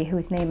everybody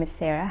whose name is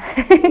Sarah.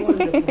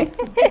 Wonderful.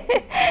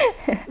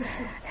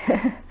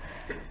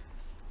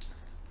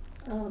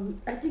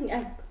 I think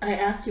I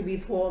asked you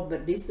before,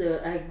 but this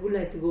I would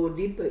like to go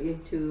deeper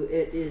into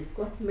it. Is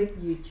what made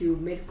you to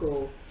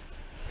medical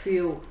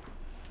field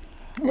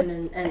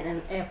and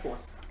Air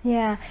Force?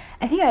 Yeah,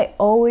 I think I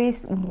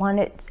always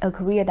wanted a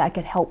career that I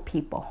could help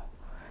people.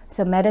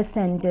 So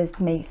medicine just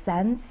made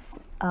sense.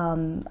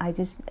 I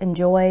just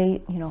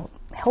enjoy,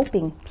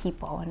 helping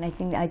people, and I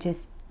think I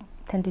just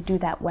tend to do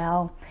that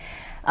well.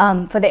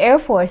 For the Air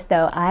Force,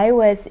 though, I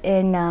was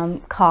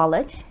in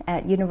college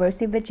at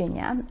University of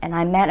Virginia, and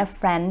I met a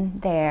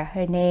friend there.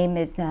 Her name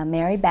is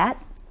Mary Beth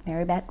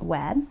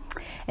Webb,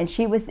 and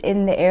she was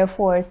in the Air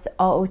Force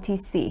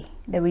ROTC,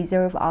 the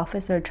Reserve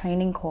Officer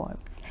Training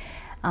Corps.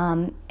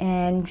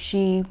 And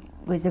she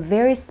was a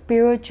very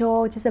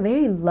spiritual, just a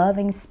very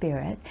loving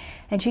spirit.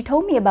 And she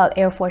told me about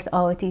Air Force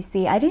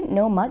ROTC. I didn't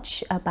know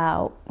much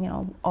about,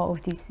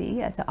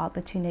 ROTC as an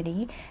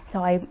opportunity.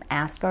 So I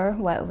asked her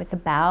what it was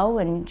about,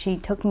 and she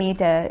took me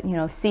to,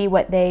 see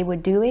what they were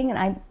doing.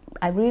 And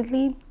I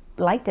really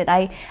liked it.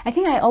 I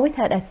think I always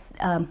had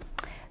a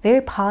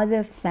very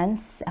positive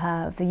sense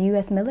of the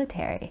U.S.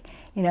 military.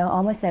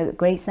 Almost a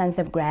great sense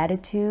of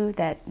gratitude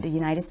that the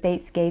United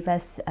States gave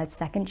us a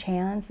second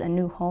chance, a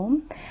new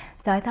home.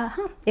 So I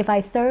thought, if I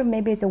serve,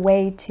 maybe it's a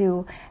way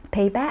to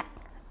pay back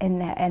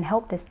and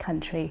help this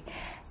country.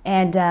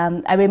 And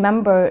I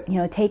remember,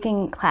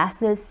 taking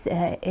classes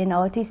in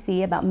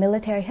OTC about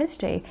military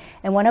history.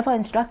 And one of our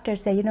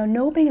instructors said,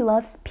 nobody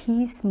loves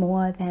peace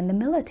more than the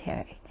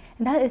military.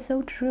 And that is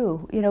so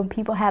true.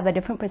 People have a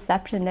different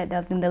perception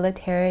of the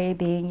military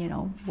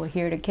being, we're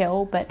here to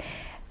kill, but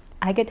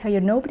I could tell you,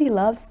 nobody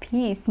loves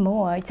peace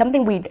more. It's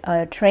something we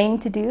train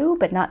to do,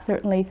 but not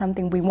certainly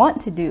something we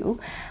want to do.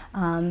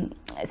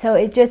 So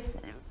it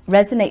just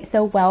resonates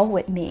so well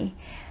with me.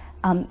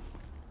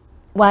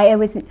 While I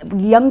was a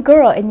young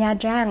girl in Nha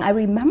Trang, I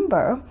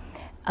remember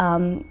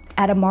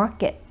at a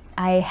market,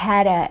 I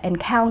had an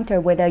encounter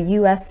with a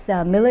U.S.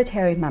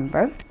 Military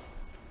member,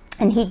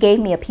 and he gave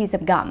me a piece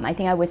of gum. I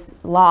think I was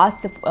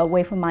lost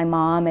away from my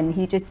mom, and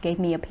he just gave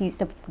me a piece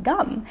of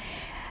gum.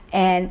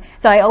 And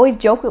so I always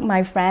joke with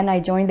my friend, I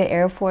joined the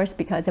Air Force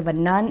because of a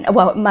nun.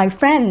 Well, my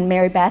friend,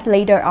 Mary Beth,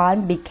 later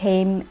on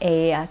became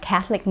a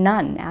Catholic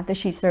nun after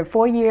she served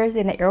 4 years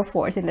in the Air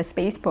Force in the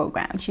space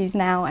program. She's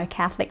now a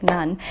Catholic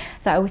nun.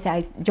 So I always say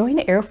I joined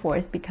the Air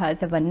Force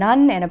because of a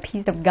nun and a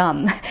piece of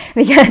gum,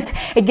 because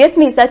it gives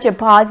me such a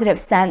positive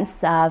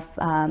sense of,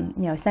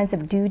 sense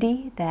of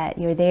duty that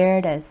you're there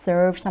to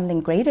serve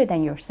something greater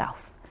than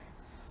yourself.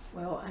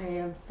 Well, I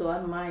am so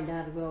admired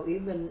that,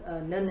 even a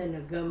nun and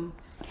a gum.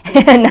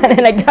 Not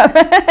in a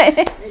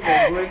government.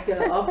 Work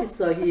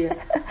officer here.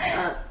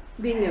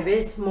 Being a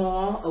very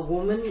small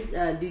woman,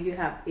 do you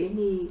have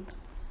any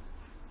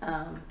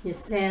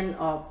sense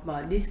of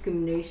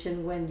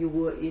discrimination when you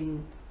were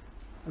in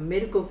a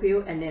medical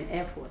field and then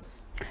Air Force?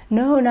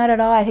 No, not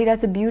at all. I think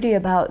that's the beauty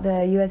about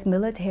the U.S.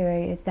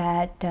 military is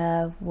that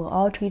we're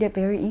all treated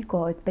very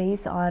equal. It's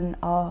based on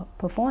our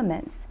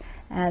performance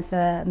as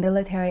a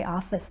military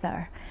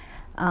officer.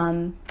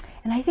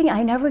 And I think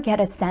I never get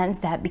a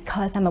sense that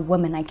because I'm a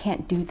woman, I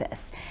can't do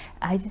this.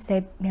 I just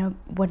say,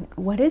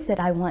 what is it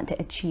I want to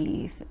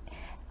achieve?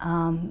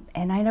 And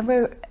I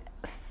never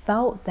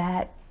felt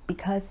that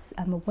because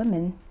I'm a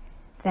woman,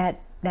 that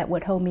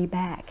would hold me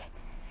back.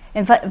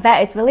 In fact,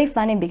 it's really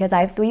funny because I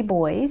have 3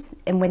 boys,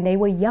 and when they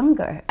were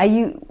younger, I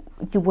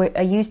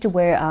used to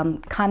wear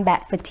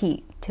combat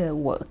fatigue to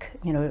work.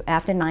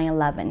 After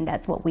 9/11,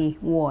 that's what we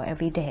wore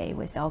every day,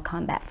 was all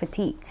combat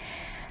fatigue.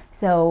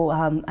 So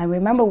I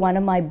remember one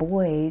of my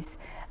boys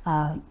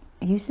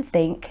used to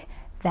think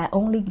that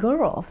only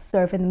girls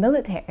serve in the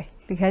military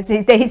because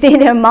they see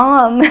their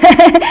mom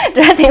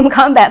dressing in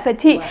combat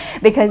fatigue. Wow.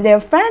 Because their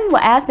friend will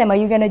ask them, "Are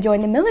you going to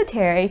join the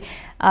military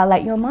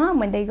like your mom?"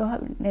 When they go,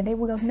 and they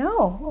will go,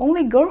 "No,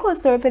 only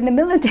girls serve in the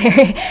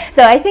military."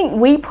 So I think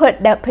we put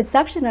that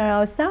perception on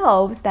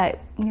ourselves that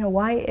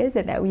why is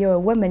it that you're a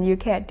woman, you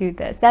can't do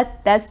this?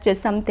 That's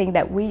just something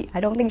that I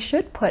don't think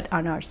should put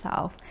on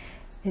ourselves.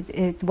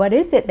 It's what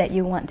is it that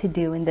you want to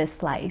do in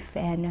this life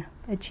and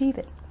achieve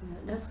it. Yeah,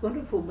 that's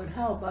wonderful, but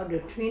how about the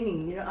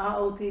training? You know,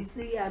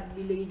 ROTC, I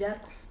believe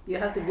that you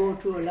have to go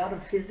through a lot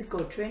of physical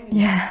training.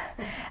 Yeah,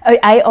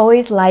 I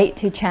always like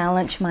to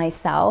challenge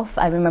myself.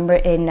 I remember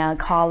in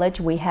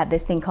college we had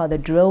this thing called the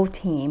drill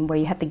team where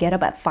you have to get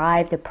up at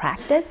 5 to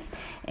practice,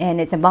 and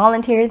it's a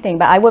volunteer thing,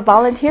 but I would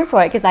volunteer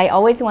for it because I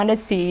always want to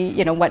see,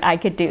 you know, what I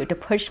could do to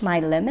push my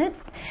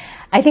limits.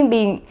 I think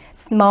being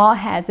small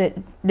has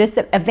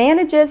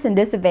advantages and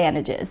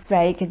disadvantages,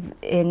 right? Because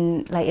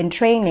in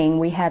training,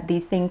 we have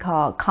these things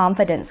called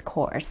confidence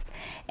course.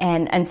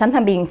 And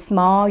sometimes being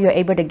small, you're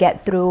able to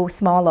get through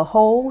smaller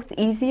holes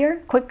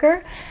easier,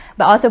 quicker.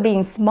 But also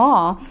being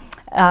small,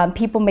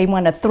 people may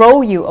want to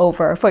throw you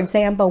over. For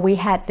example, we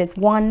had this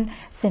one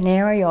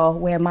scenario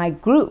where my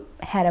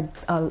group had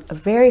a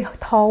very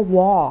tall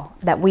wall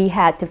that we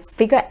had to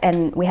figure,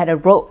 and we had a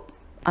rope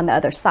on the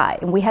other side,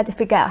 and we had to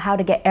figure out how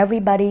to get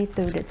everybody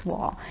through this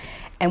wall.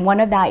 And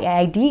one of the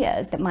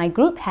ideas that my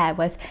group had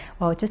was,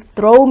 well, just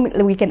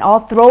we can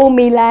all throw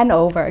Mylene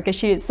over because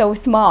she is so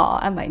small.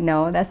 I'm like,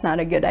 no, that's not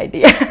a good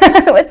idea.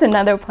 What's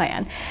another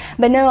plan?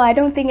 But no, I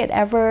don't think it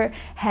ever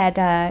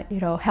had, you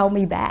know, held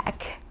me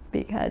back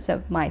because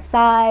of my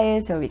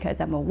size, or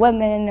because I'm a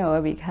woman, or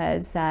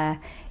because,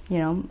 you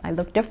know, I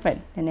look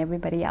different than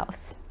everybody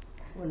else.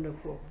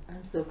 Wonderful.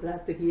 I'm so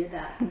glad to hear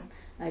that.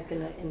 I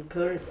can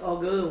encourage all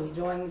girls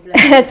join.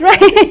 That's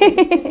right.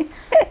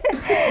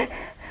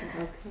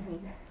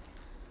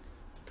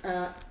 Okay.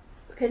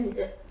 Can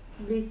you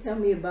please tell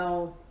me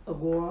about a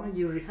award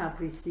you have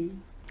received?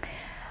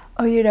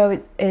 Oh, you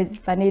know, it's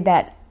funny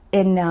that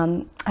in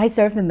I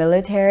served in the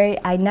military.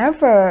 I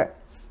never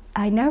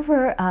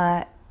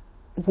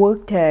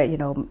worked to, you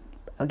know,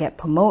 get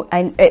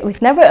promoted. It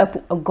was never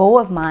a goal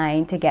of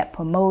mine to get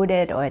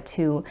promoted or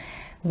to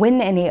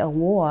win any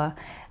award.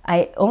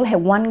 I only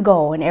had one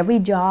goal in every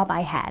job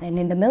I had, and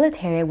in the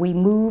military we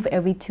move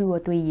every 2 or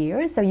 3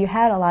 years, so you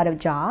had a lot of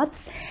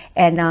jobs,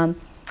 and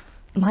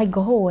my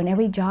goal in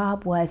every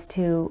job was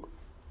to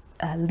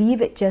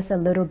leave it just a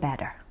little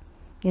better,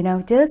 you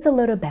know, just a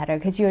little better,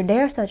 because you're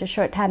there such a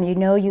short time. You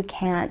know you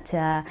can't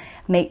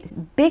make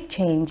big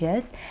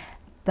changes,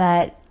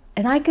 and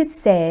I could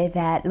say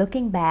that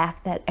looking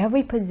back, that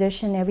every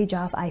position, every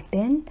job I've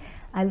been,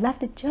 I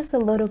left it just a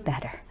little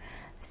better,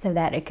 so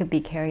that it could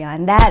be carried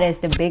on. That is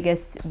the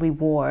biggest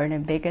reward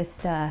and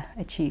biggest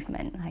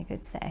achievement, I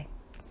could say.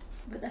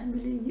 But I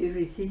believe you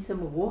received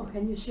some award.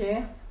 Can you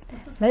share?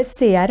 Let's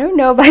see. I don't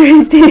know if I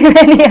received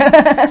any.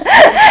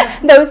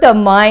 Those are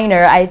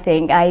minor, I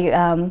think.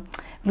 I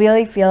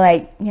really feel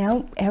like, you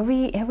know,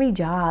 every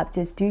job,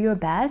 just do your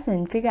best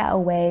and figure out a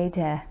way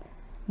to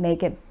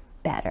make it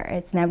better.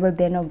 It's never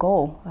been a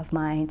goal of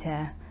mine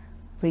to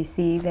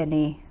receive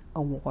any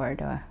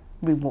award or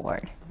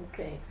reward.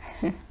 Okay.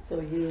 So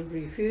you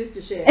refuse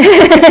to share.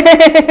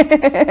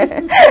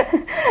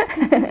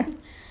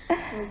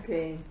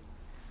 Okay.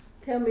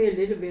 Tell me a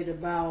little bit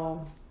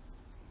about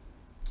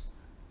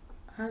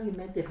how you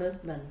met your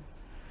husband,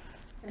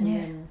 and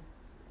then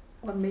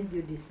what made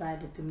you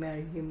decide to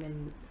marry him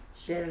and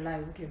share a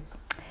life with him.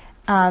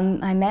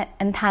 I met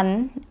anh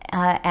Thanh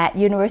at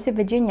University of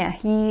Virginia.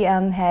 He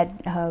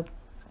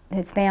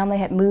his family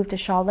had moved to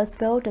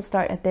Charlottesville to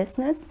start a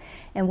business,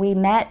 and we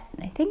met,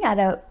 I think, at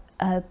a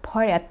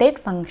party, a Tết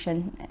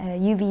function.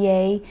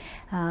 UVA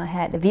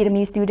had the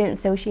Vietnamese Student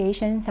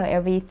Association, so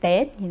every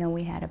Tết, you know,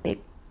 we had a big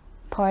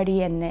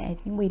party, and I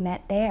think we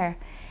met there.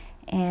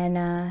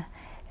 And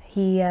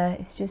he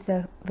is just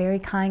a very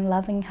kind,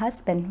 loving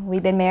husband.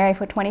 We've been married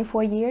for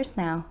 24 years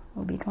now.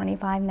 We'll be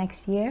 25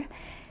 next year.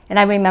 And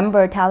I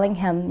remember telling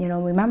him, you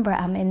know, remember,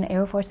 I'm in the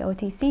Air Force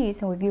OTC,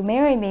 so if you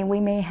marry me, we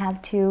may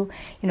have to,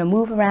 you know,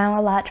 move around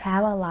a lot,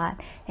 travel a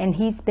lot. And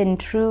he's been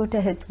true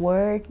to his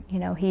word. You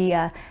know, he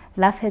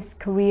left his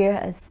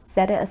career,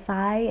 set it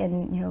aside,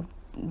 and, you know,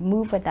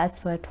 moved with us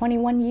for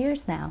 21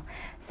 years now.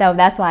 So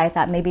that's why I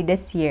thought maybe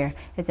this year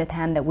is the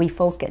time that we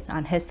focus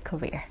on his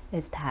career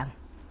this time.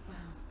 Wow.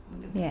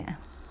 Yeah.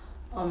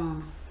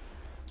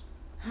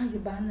 How you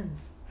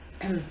balance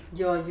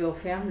your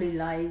family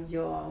life,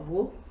 your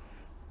work,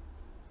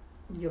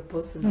 your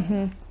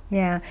personal?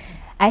 Yeah,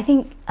 I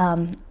think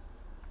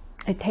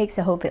it takes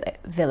a whole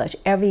village,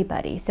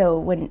 everybody. So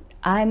when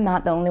I'm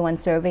not the only one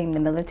serving in the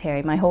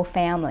military, my whole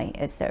family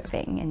is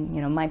serving, and,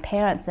 you know, my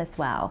parents as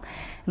well,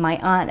 my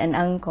aunt and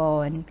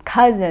uncle and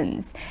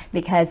cousins,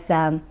 because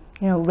you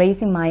know,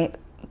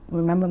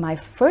 remember my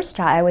first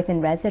child, I was in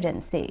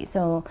residency,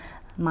 so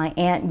my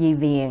aunt Yi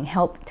Vieng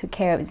helped took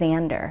care of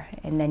Xander,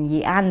 and then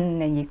Yi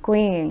An and Yi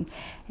Quyên,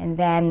 and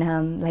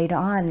then later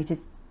on, we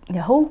just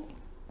the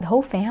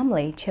whole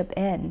family chip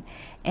in.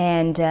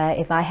 And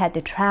if I had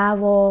to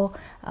travel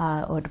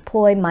or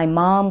deploy, my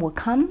mom would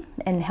come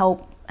and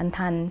help anh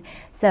Thanh.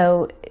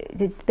 So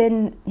it's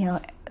been, you know,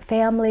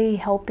 family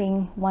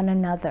helping one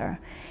another,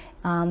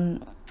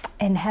 and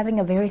having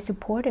a very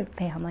supportive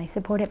family,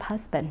 supportive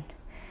husband.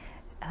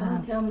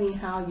 Tell me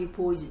how you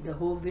pull the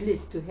whole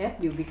village to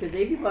help you, because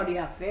everybody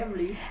have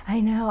family.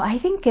 I know. I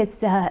think it's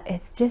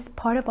just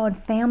part of our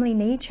family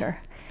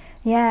nature.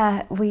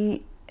 Yeah,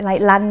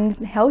 like Lan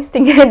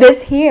hosting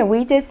this here.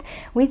 We just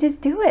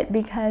do it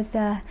because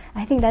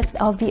I think that's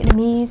our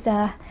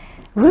Vietnamese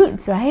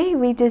roots, right?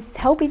 We just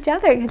help each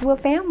other because we're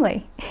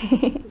family.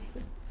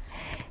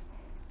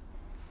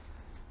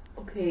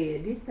 Okay,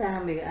 this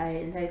time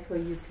I'd like for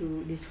you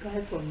to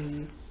describe for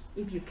me,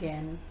 if you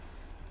can,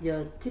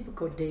 your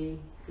typical day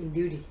in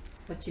duty.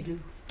 What you do?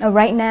 Oh,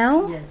 right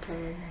now? Yes,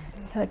 right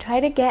now. So I try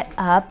to get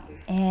up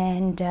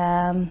and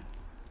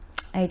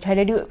I try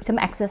to do some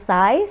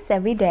exercise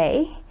every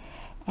day.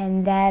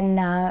 And then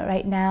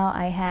right now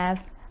I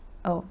have,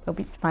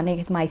 it's funny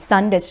because my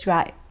son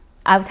described,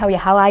 I'll tell you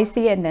how I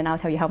see it and then I'll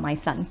tell you how my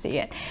son see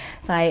it.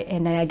 So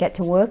and then I get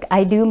to work.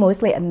 I do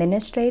mostly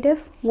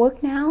administrative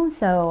work now.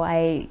 So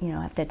I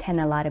have to attend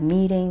a lot of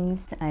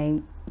meetings.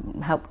 I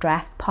help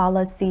draft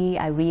policy.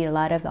 I read a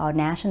lot of our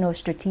national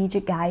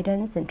strategic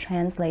guidance and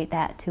translate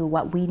that to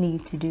what we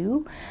need to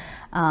do.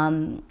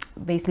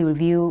 Basically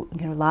review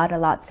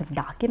lots of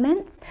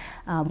documents.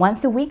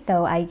 Once a week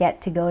though, I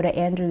get to go to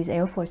Andrews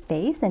Air Force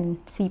Base and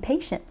see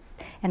patients,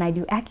 and I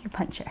do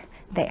acupuncture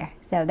there.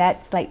 So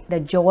that's like the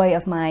joy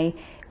of my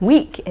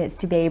week, is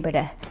to be able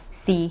to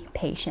see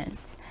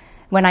patients.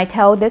 When I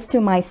tell this to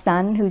my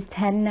son, who's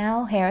 10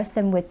 now,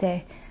 Harrison would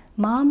say,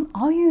 "Mom,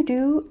 all you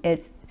do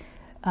is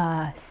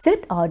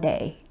sit all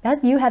day.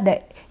 You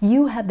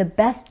have the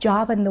best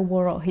job in the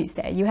world," he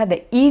said. "You have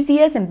the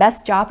easiest and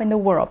best job in the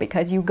world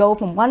because you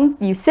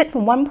sit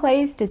from one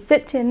place to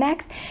sit to the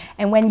next,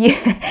 and when you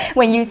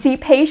when you see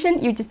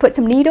patient, you just put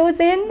some needles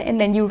in and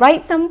then you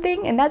write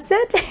something and that's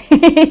it."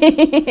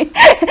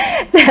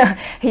 So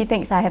he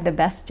thinks I have the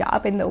best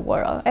job in the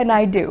world, and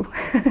I do.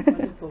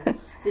 Wonderful.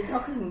 You're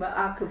talking about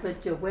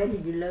acupuncture. Where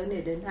did you learn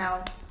it, and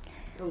how?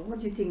 What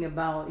do you think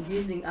about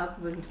using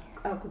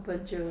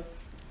acupuncture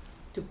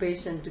to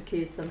patient to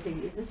cure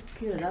something? Is it to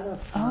cure a lot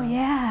of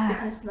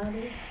sickness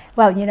nowadays?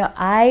 Well,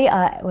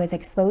 I was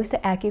exposed to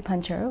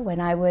acupuncture when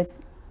I was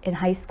in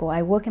high school.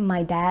 I work in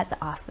my dad's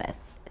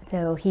office.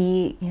 So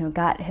he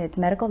got his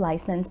medical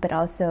license, but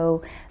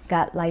also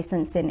got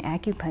licensed in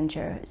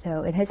acupuncture.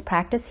 So in his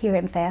practice here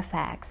in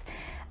Fairfax,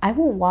 I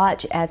will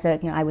watch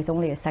I was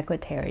only a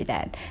secretary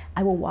then.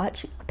 I will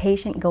watch a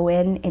patient go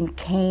in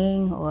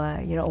cane or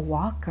a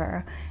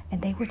walker,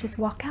 and they would just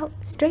walk out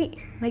straight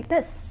like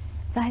this.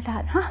 So I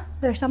thought,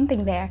 there's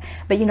something there.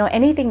 But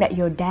anything that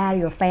your dad,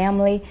 your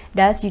family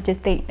does, you just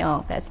think,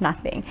 no, that's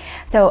nothing.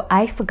 So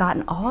I've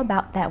forgotten all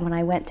about that when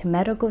I went to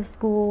medical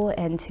school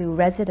and to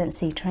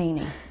residency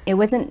training. It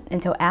wasn't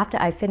until after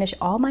I finished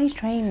all my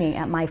training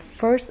at my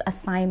first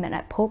assignment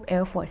at Pope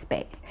Air Force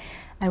Base.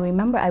 I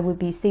remember I would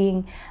be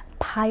seeing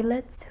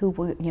pilots who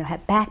would,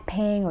 had back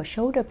pain or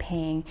shoulder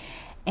pain,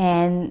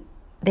 and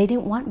they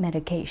didn't want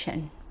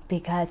medication.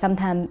 Because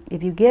sometimes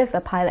if you give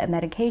a pilot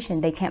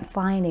medication, they can't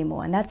fly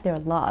anymore, and that's their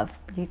love.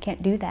 You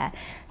can't do that.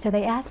 So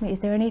they asked me, is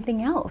there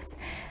anything else?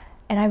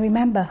 And I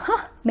remember,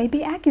 maybe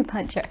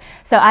acupuncture.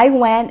 So I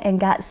went and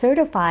got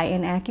certified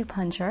in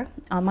acupuncture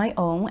on my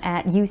own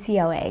at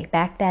UCLA.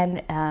 Back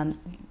then,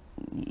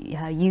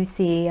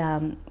 University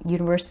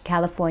of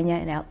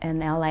California in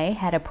LA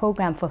had a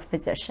program for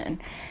physician.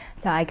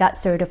 So I got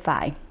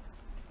certified.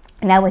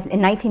 And that was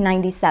in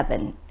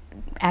 1997.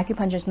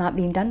 Acupuncture is not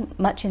being done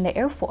much in the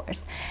Air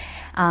Force.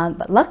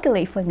 But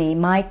luckily for me,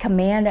 my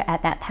commander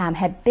at that time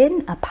had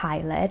been a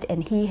pilot,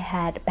 and he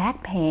had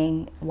back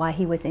pain while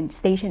he was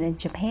stationed in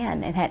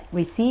Japan and had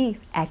received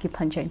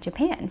acupuncture in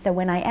Japan. So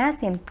when I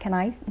asked him, can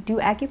I do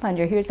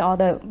acupuncture? Here's all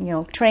the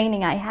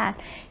training I had.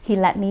 He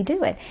let me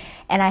do it.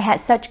 And I had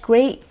such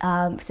great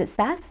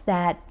success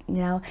that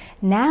now,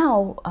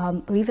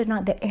 believe it or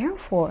not, the Air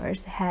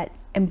Force had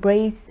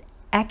embraced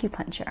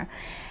acupuncture.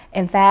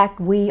 In fact,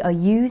 we are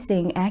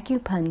using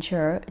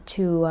acupuncture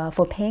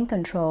for pain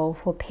control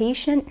for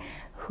patients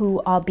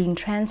who are being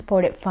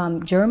transported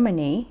from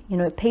Germany.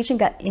 A patient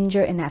got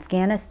injured in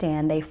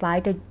Afghanistan, they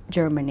fly to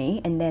Germany,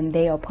 and then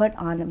they are put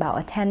on about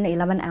a 10,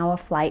 11-hour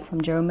flight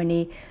from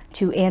Germany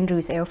to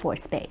Andrews Air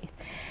Force Base.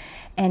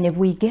 And if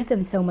we give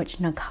them so much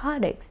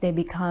narcotics, they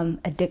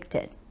become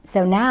addicted.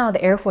 So now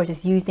the Air Force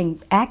is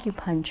using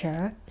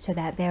acupuncture so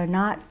that they're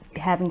not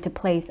having to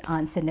place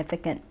on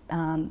significant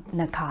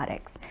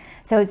narcotics.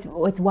 So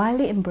it's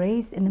widely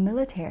embraced in the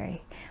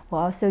military. We're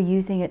also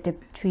using it to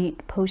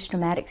treat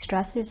post-traumatic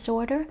stress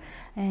disorder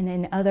and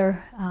in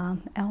other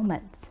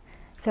ailments.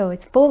 So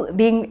it's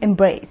being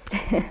embraced.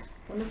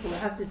 Wonderful. I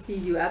have to see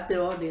you after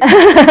all this.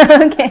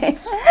 Okay.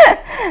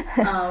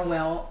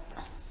 Well,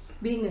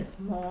 being a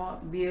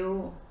small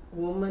build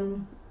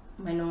woman,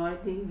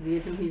 minority,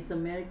 Vietnamese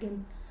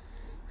American,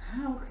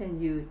 how can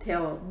you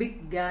tell a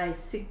big guy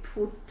 6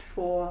 foot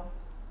 4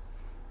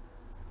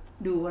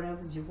 do whatever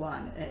you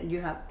want?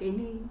 You have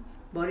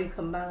anybody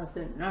come back and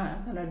say, no,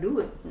 I'm gonna do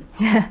it.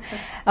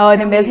 In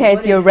the military,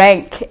 it's your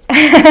rank.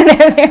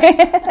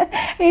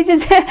 It's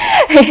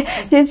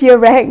just your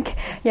rank.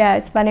 Yeah,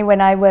 it's funny. When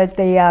I was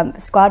the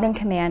squadron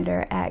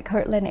commander at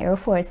Kirtland Air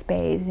Force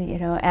Base,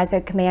 as a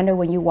commander,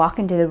 when you walk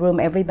into the room,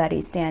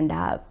 everybody stand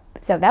up.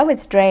 So that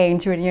was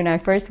strange when I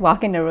first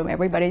walk in the room,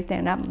 everybody's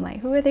standing up. I'm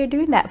like, who are they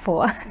doing that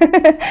for?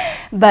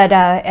 But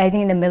I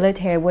think the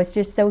military was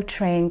just so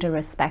trained to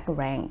respect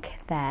rank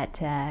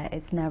that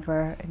it's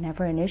never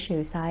an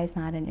issue. Size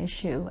not an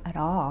issue at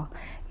all.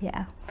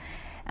 Yeah.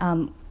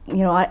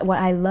 What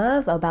I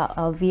love about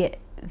our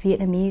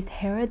Vietnamese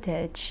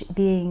heritage,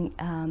 being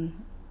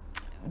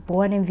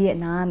born in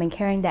Vietnam and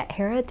carrying that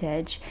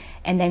heritage,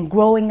 and then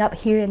growing up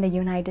here in the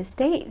United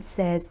States,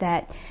 is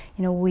that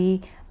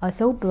we are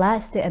so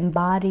blessed to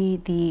embody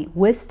the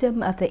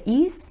wisdom of the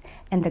East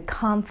and the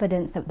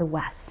confidence of the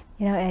West.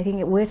 I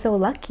think we're so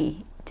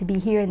lucky to be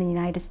here in the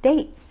United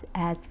States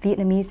as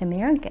Vietnamese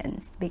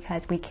Americans,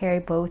 because we carry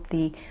both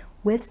the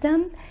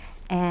wisdom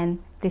and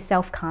the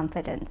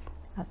self-confidence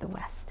of the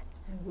West.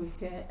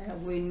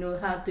 We know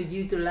how to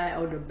utilize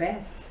all the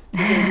best.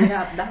 Because we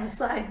have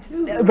downside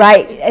too.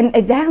 Right, and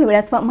exactly,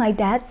 that's what my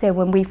dad said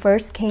when we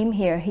first came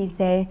here. He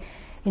said,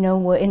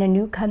 we're in a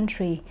new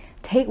country.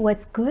 Take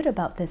what's good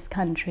about this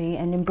country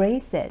and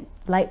embrace it.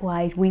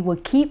 Likewise, we will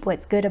keep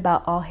what's good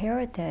about our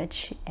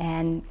heritage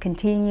and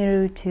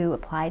continue to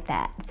apply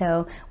that.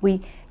 So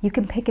you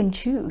can pick and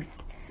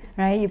choose,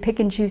 right? You pick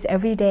and choose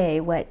every day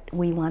what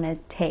we want to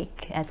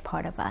take as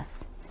part of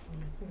us.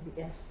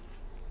 Yes.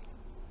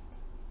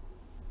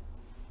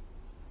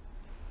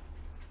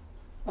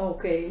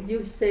 Okay,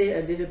 you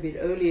say a little bit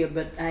earlier,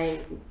 but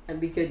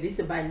because this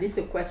is my list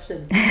of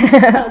questions.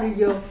 How do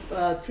your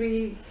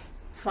 3-5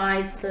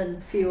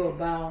 sons feel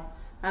about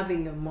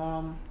having a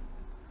mom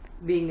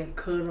being a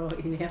colonel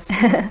in Air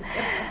Force?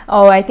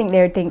 Oh, I think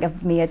they think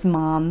of me as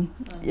mom.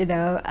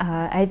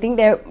 I think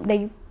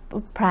they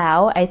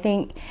proud. I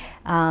think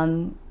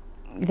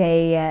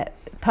they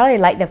probably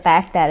like the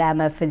fact that I'm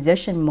a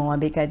physician more,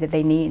 because if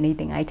they need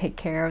anything, I take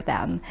care of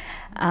them.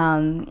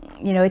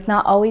 It's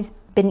not always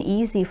been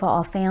easy for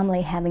our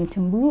family having to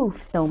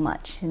move so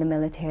much in the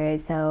military,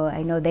 so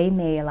I know they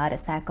made a lot of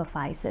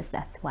sacrifices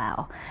as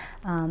well.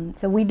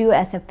 So we do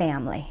as a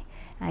family.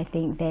 I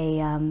think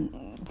they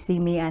see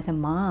me as a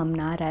mom,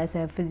 not as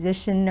a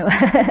physician or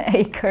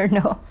a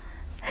colonel.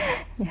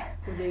 Yeah.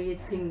 Do you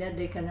think that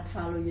they can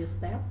follow your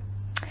steps?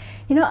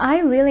 I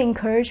really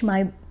encourage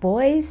my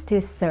boys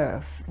to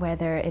serve,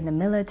 whether in the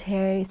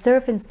military,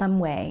 serve in some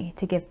way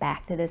to give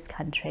back to this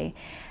country.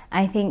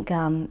 I think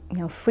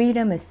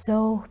freedom is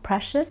so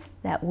precious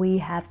that we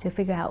have to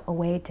figure out a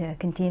way to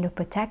continue to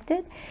protect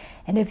it.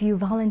 And if you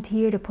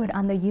volunteer to put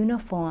on the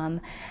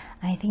uniform,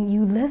 I think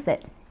you live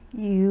it.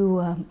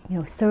 You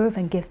serve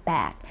and give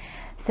back.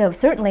 So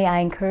certainly I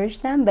encourage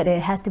them, but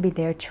it has to be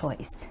their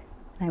choice.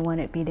 I want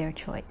it to be their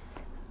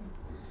choice.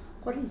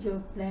 What is your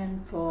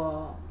plan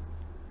for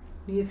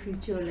near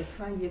future, like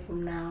 5 years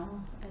from now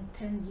and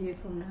 10 years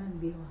from now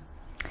and beyond?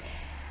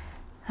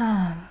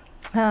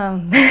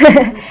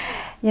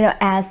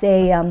 As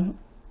a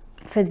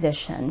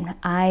physician,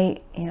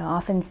 I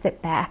often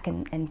sit back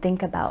and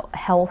think about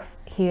health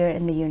here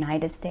in the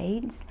United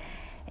States.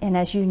 And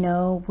as you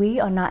know, we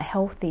are not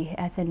healthy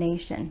as a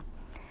nation.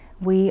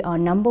 We are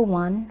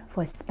 #1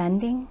 for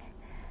spending,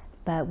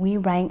 but we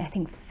rank, I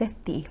think,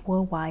 50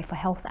 worldwide for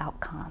health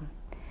outcome.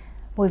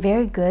 We're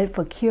very good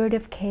for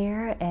curative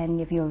care,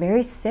 and if you're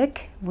very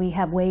sick, we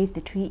have ways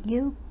to treat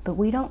you, but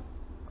we don't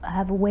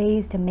have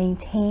ways to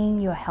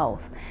maintain your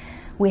health.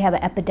 We have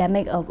an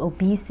epidemic of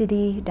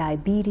obesity,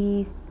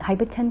 diabetes,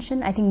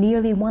 hypertension. I think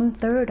nearly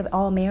 1/3 of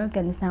all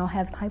Americans now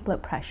have high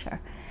blood pressure.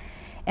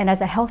 And as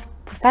a health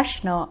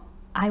professional,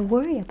 I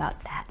worry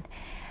about that.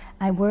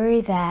 I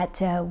worry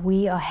that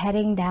we are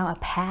heading down a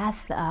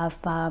path of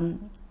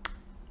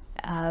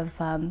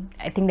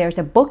I think there's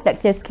a book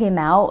that just came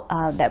out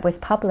that was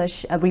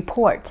published, a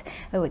report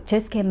that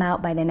just came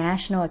out by the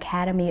National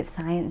Academy of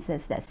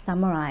Sciences that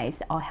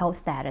summarized our health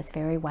status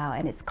very well,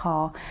 and it's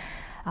called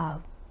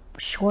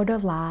Shorter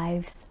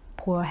Lives,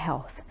 Poor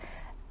Health,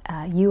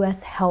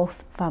 U.S.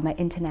 Health from an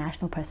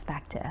International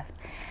Perspective.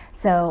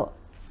 So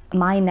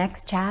my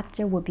next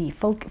chapter would be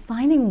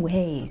finding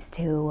ways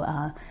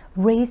to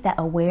raise that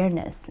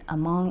awareness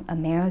among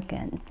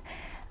Americans.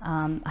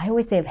 I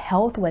always say if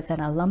health was an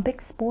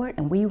Olympic sport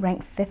and we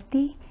ranked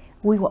 50,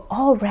 we will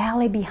all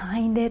rally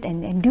behind it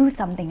and do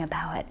something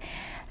about it.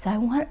 So I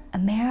want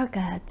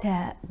America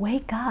to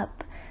wake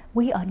up.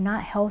 We are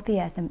not healthy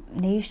as a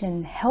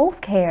nation.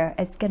 Healthcare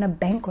is going to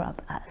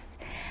bankrupt us.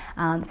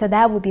 So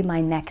that would be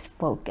my next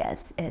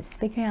focus, is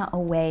figuring out a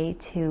way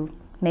to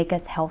make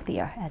us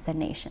healthier as a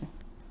nation.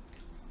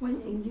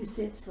 When you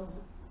said so,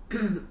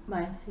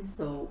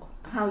 so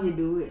how you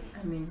do it?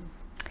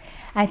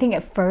 I think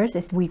at first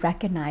is we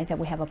recognize that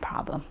we have a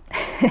problem,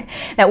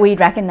 that we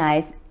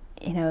recognize,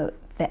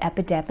 the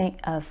epidemic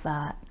of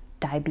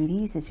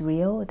diabetes is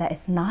real, that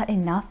it's not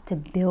enough to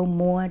build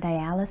more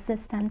dialysis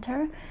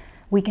center.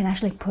 We can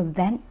actually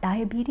prevent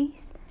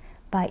diabetes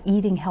by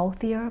eating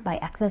healthier, by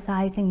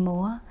exercising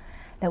more,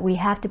 that we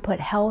have to put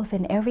health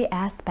in every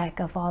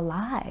aspect of our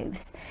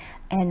lives.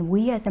 And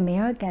we as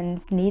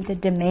Americans need to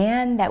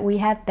demand that we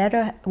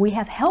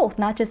have health,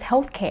 not just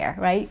health care,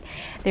 right?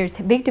 There's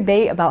a big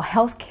debate about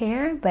health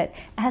care, but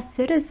as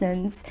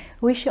citizens,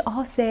 we should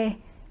all say,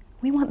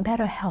 we want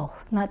better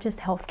health, not just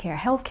healthcare.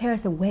 Healthcare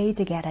is a way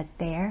to get us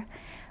there,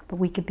 but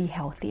we could be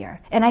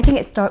healthier. And I think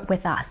it starts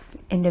with us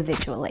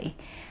individually.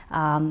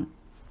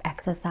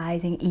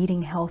 Exercising,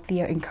 eating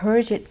healthier,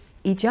 encourage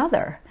each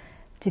other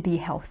to be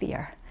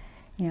healthier.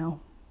 You know,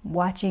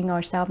 watching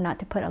ourselves not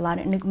to put a lot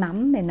of nước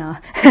mắm in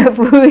our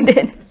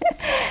food.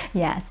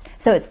 Yes,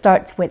 so it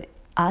starts with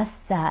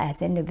us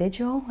as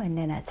individual, and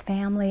then as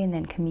family, and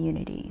then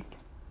communities.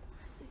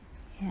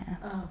 Yeah.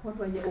 What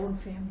about your own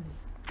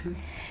family?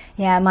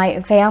 Yeah,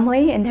 my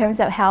family in terms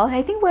of health,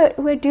 I think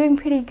we're doing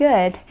pretty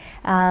good.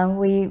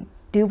 We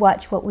do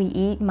watch what we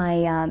eat.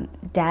 My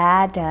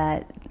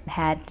dad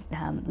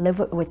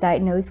was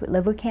diagnosed with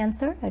liver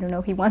cancer. I don't know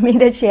if he wanted me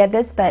to share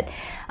this, but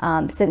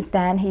since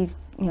then he's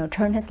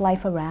turned his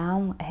life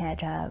around.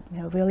 Had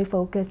really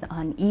focused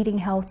on eating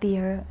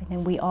healthier, and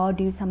then we all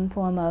do some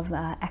form of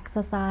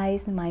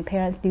exercise. My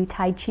parents do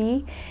Tai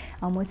Chi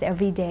almost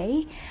every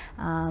day.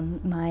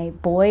 My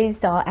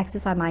boys all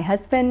exercise. My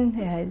husband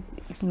is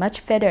much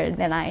fitter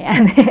than I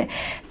am.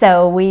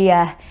 So we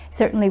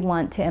certainly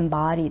want to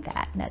embody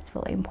that. That's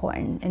really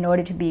important. In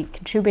order to be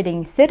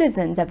contributing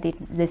citizens of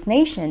this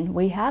nation,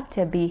 we have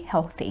to be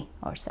healthy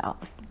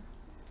ourselves.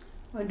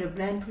 What the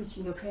plan for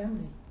your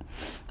family?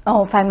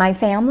 Oh, for my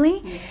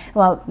family? Yeah.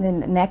 Well, in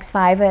the next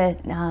 5 or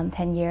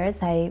 10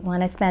 years, I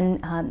want to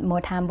spend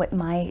more time with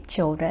my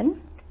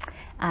children.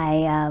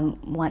 I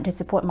want to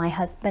support my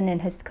husband in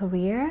his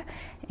career.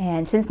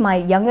 And since my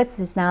youngest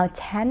is now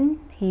 10,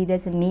 he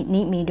doesn't need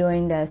me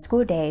during the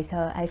school day.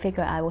 So I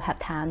figure I will have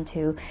time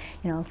to,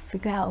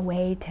 figure out a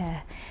way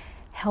to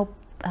help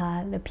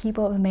the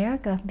people of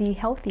America be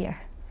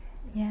healthier.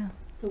 Yeah.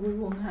 So we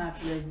won't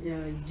have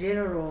the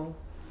general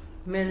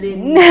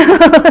Mylene.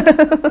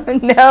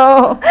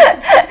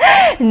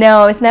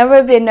 No, it's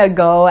never been a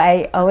goal.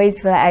 I always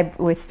feel like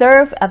I would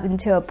serve up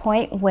until a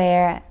point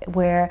where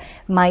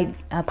my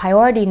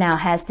priority now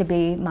has to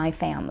be my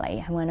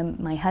family. I want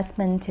my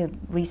husband to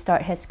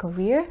restart his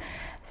career.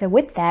 So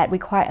with that,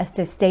 require us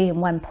to stay in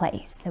one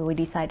place. So we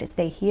decided to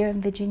stay here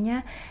in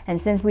Virginia.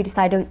 And since we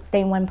decided to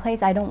stay in one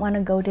place, I don't want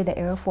to go to the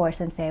Air Force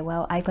and say,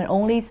 well, I can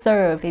only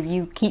serve if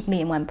you keep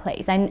me in one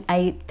place.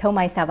 I told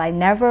myself I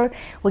never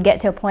would get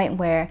to a point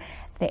where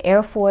the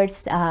Air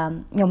Force,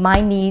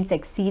 my needs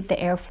exceed the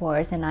Air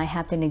Force, and I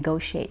have to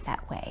negotiate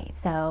that way.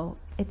 So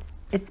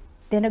it's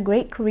been a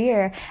great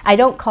career. I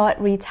don't call it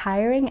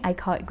retiring, I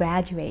call it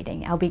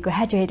graduating. I'll be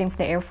graduating from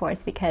the Air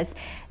Force because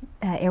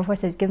Air Force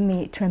has given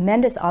me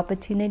tremendous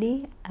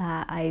opportunity.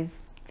 I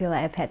feel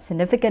like I've had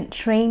significant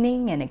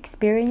training and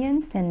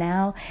experience, and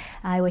now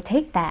I would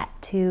take that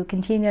to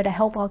continue to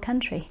help our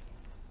country.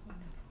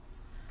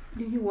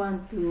 Do you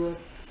want to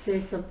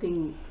say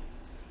something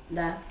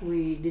that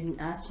we didn't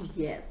ask you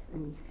yet,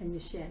 and can you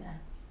share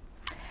that?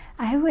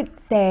 I would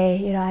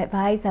say, I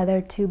advise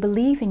others to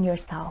believe in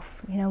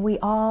yourself. We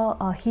all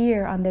are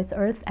here on this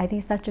earth, I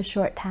think such a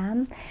short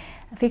time.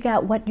 Figure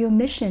out what your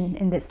mission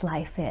in this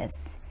life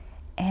is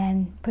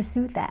and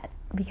pursue that,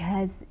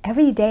 because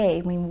every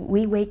day when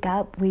we wake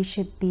up, we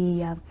should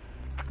be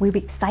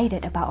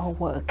excited about our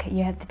work.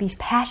 You have to be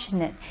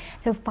passionate.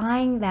 So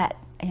find that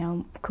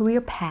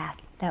career path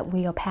that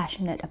we are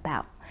passionate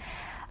about.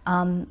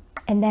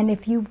 And then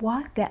if you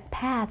walk that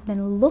path,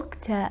 then look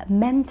to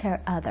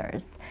mentor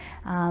others,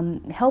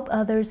 help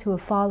others who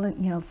have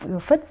followed your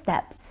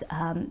footsteps,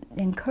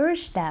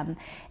 encourage them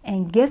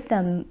and give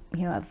them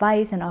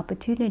advice and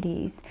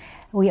opportunities.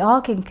 We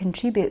all can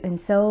contribute in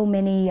so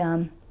many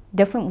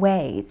different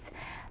ways.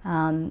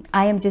 I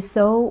am just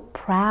so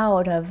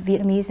proud of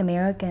Vietnamese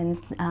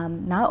Americans,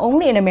 not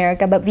only in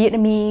America, but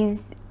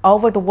Vietnamese all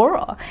over the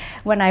world.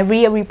 When I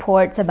read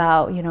reports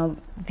about,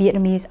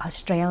 Vietnamese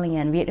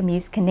Australian,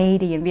 Vietnamese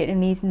Canadian,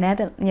 Vietnamese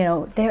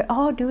Netherlands, they're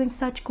all doing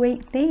such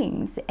great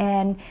things,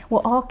 and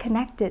we're all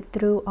connected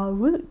through our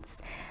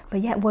roots. But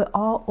yet we're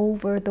all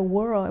over the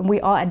world, and we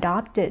all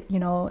adopted,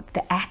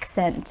 the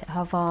accent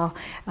of our,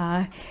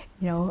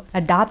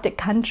 adopted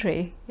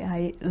country.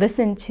 I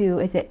listened to,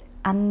 is it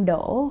Anh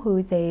Do,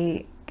 who's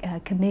a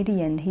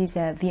comedian. He's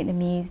a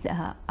Vietnamese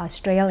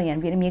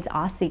Australian, Vietnamese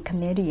Aussie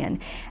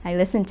comedian. I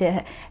listened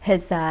to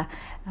his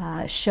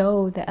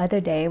show the other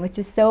day, which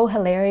is so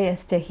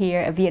hilarious to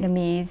hear a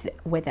Vietnamese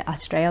with an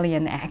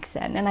Australian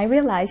accent. And I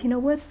realized,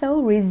 we're so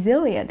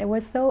resilient and we're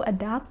so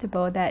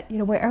adaptable that,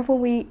 wherever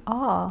we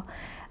are,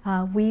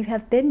 we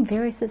have been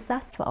very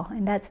successful.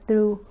 And that's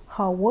through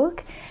hard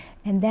work.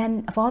 And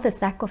then of all the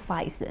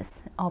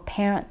sacrifices our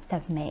parents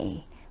have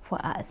made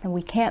for us. And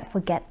we can't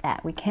forget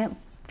that. We can't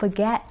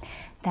forget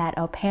that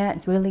our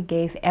parents really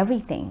gave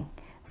everything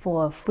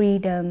for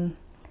freedom,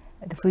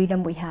 the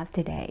freedom we have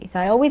today. So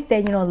I always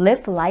say,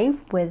 live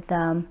life with,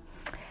 live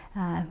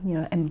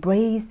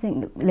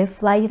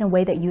life in a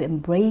way that you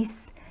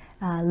embrace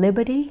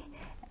liberty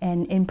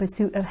and in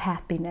pursuit of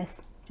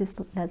happiness.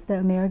 That's the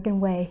American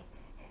way.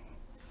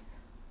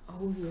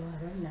 Who you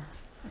are right now?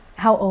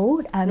 How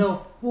old?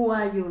 No, who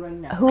are you right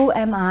now? Who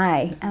am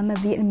I? I'm a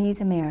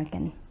Vietnamese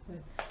American.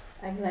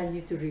 I'd like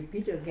you to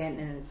repeat again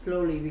and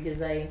slowly,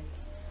 because I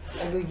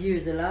will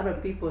use a lot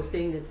of people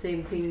saying the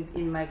same thing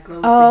in my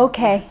closing. Oh,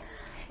 okay.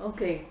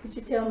 Okay, could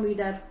you tell me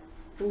that?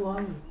 Who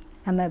are you?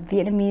 I'm a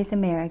Vietnamese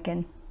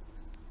American.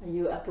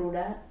 You approve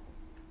that?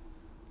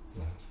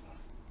 That's fine.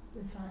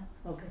 That's fine.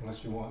 Okay.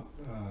 Unless you want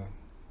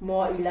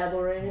More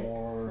elaborated?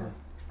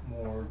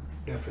 more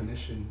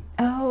definition.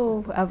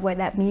 Oh, of what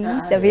that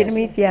means? yes,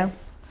 Vietnamese, yeah.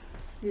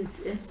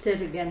 Just say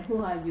it again.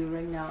 Who are you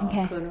right now,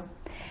 Okay. Colonel?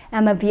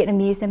 I'm a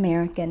Vietnamese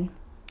American.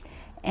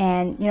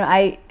 And, you know,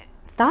 I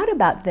thought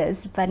about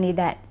this, funny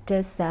that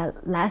just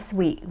last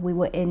week we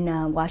were in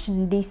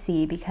Washington,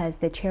 D.C. because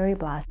the cherry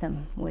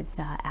blossom was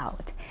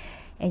out.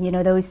 And, you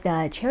know, those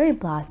cherry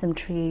blossom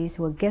trees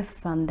were a gift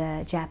from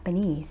the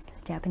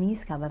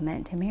Japanese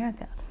government to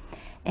America.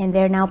 And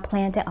they're now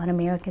planted on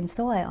American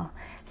soil.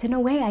 So in a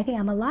way, I think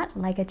I'm a lot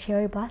like a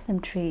cherry blossom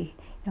tree.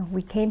 You know,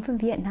 we came from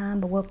Vietnam,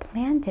 but we're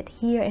planted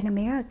here in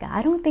America.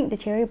 I don't think the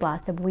cherry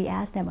blossom, we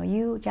asked them, are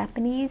you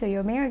Japanese or you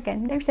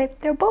American? They said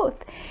they're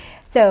both.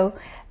 So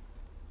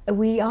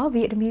we are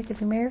Vietnamese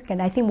and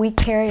American. I think we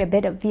carry a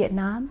bit of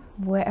Vietnam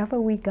wherever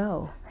we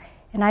go.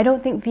 And I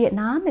don't think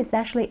Vietnam is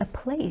actually a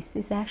place.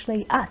 It's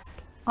actually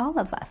us, all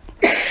of us,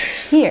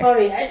 here.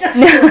 Sorry, I don't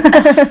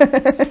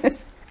know.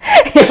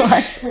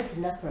 That's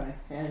enough, right?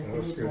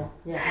 That's good.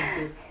 Yeah,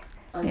 please.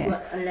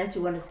 Yeah. Unless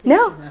you want to say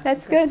No, something.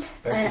 that's Okay.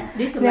 good.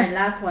 This is my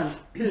last one.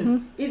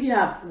 If you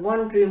have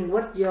one dream,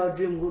 what your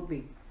dream would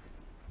be?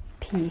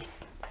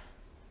 Peace.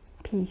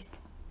 Peace.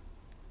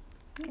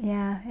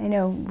 Yeah, you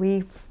know,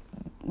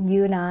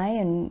 you and I,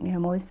 and you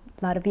know, a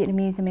lot of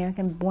Vietnamese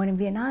Americans born in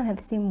Vietnam have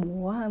seen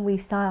war, and we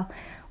saw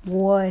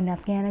war in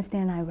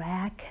Afghanistan,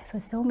 Iraq for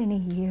so many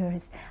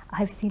years.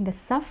 I've seen the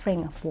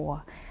suffering of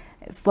war.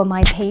 For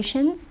my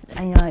patients,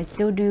 you know, I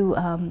still do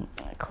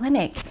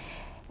clinic,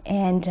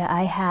 and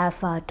I have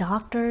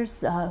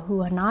doctors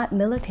who are not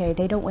military.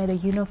 They don't wear the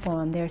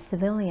uniform. They're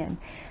civilian.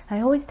 I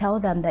always tell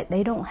them that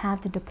they don't have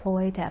to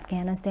deploy to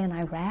Afghanistan,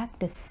 Iraq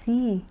to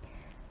see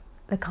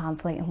the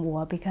conflict and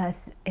war,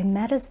 because in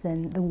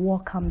medicine, the war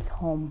comes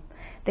home.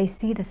 They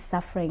see the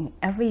suffering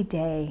every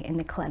day in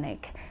the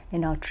clinic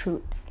in our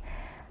troops.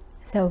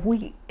 So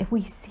if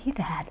we see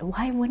that,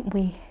 why wouldn't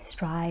we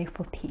strive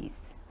for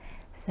peace?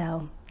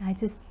 So I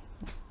just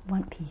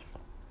want peace.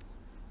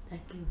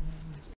 Thank you very much.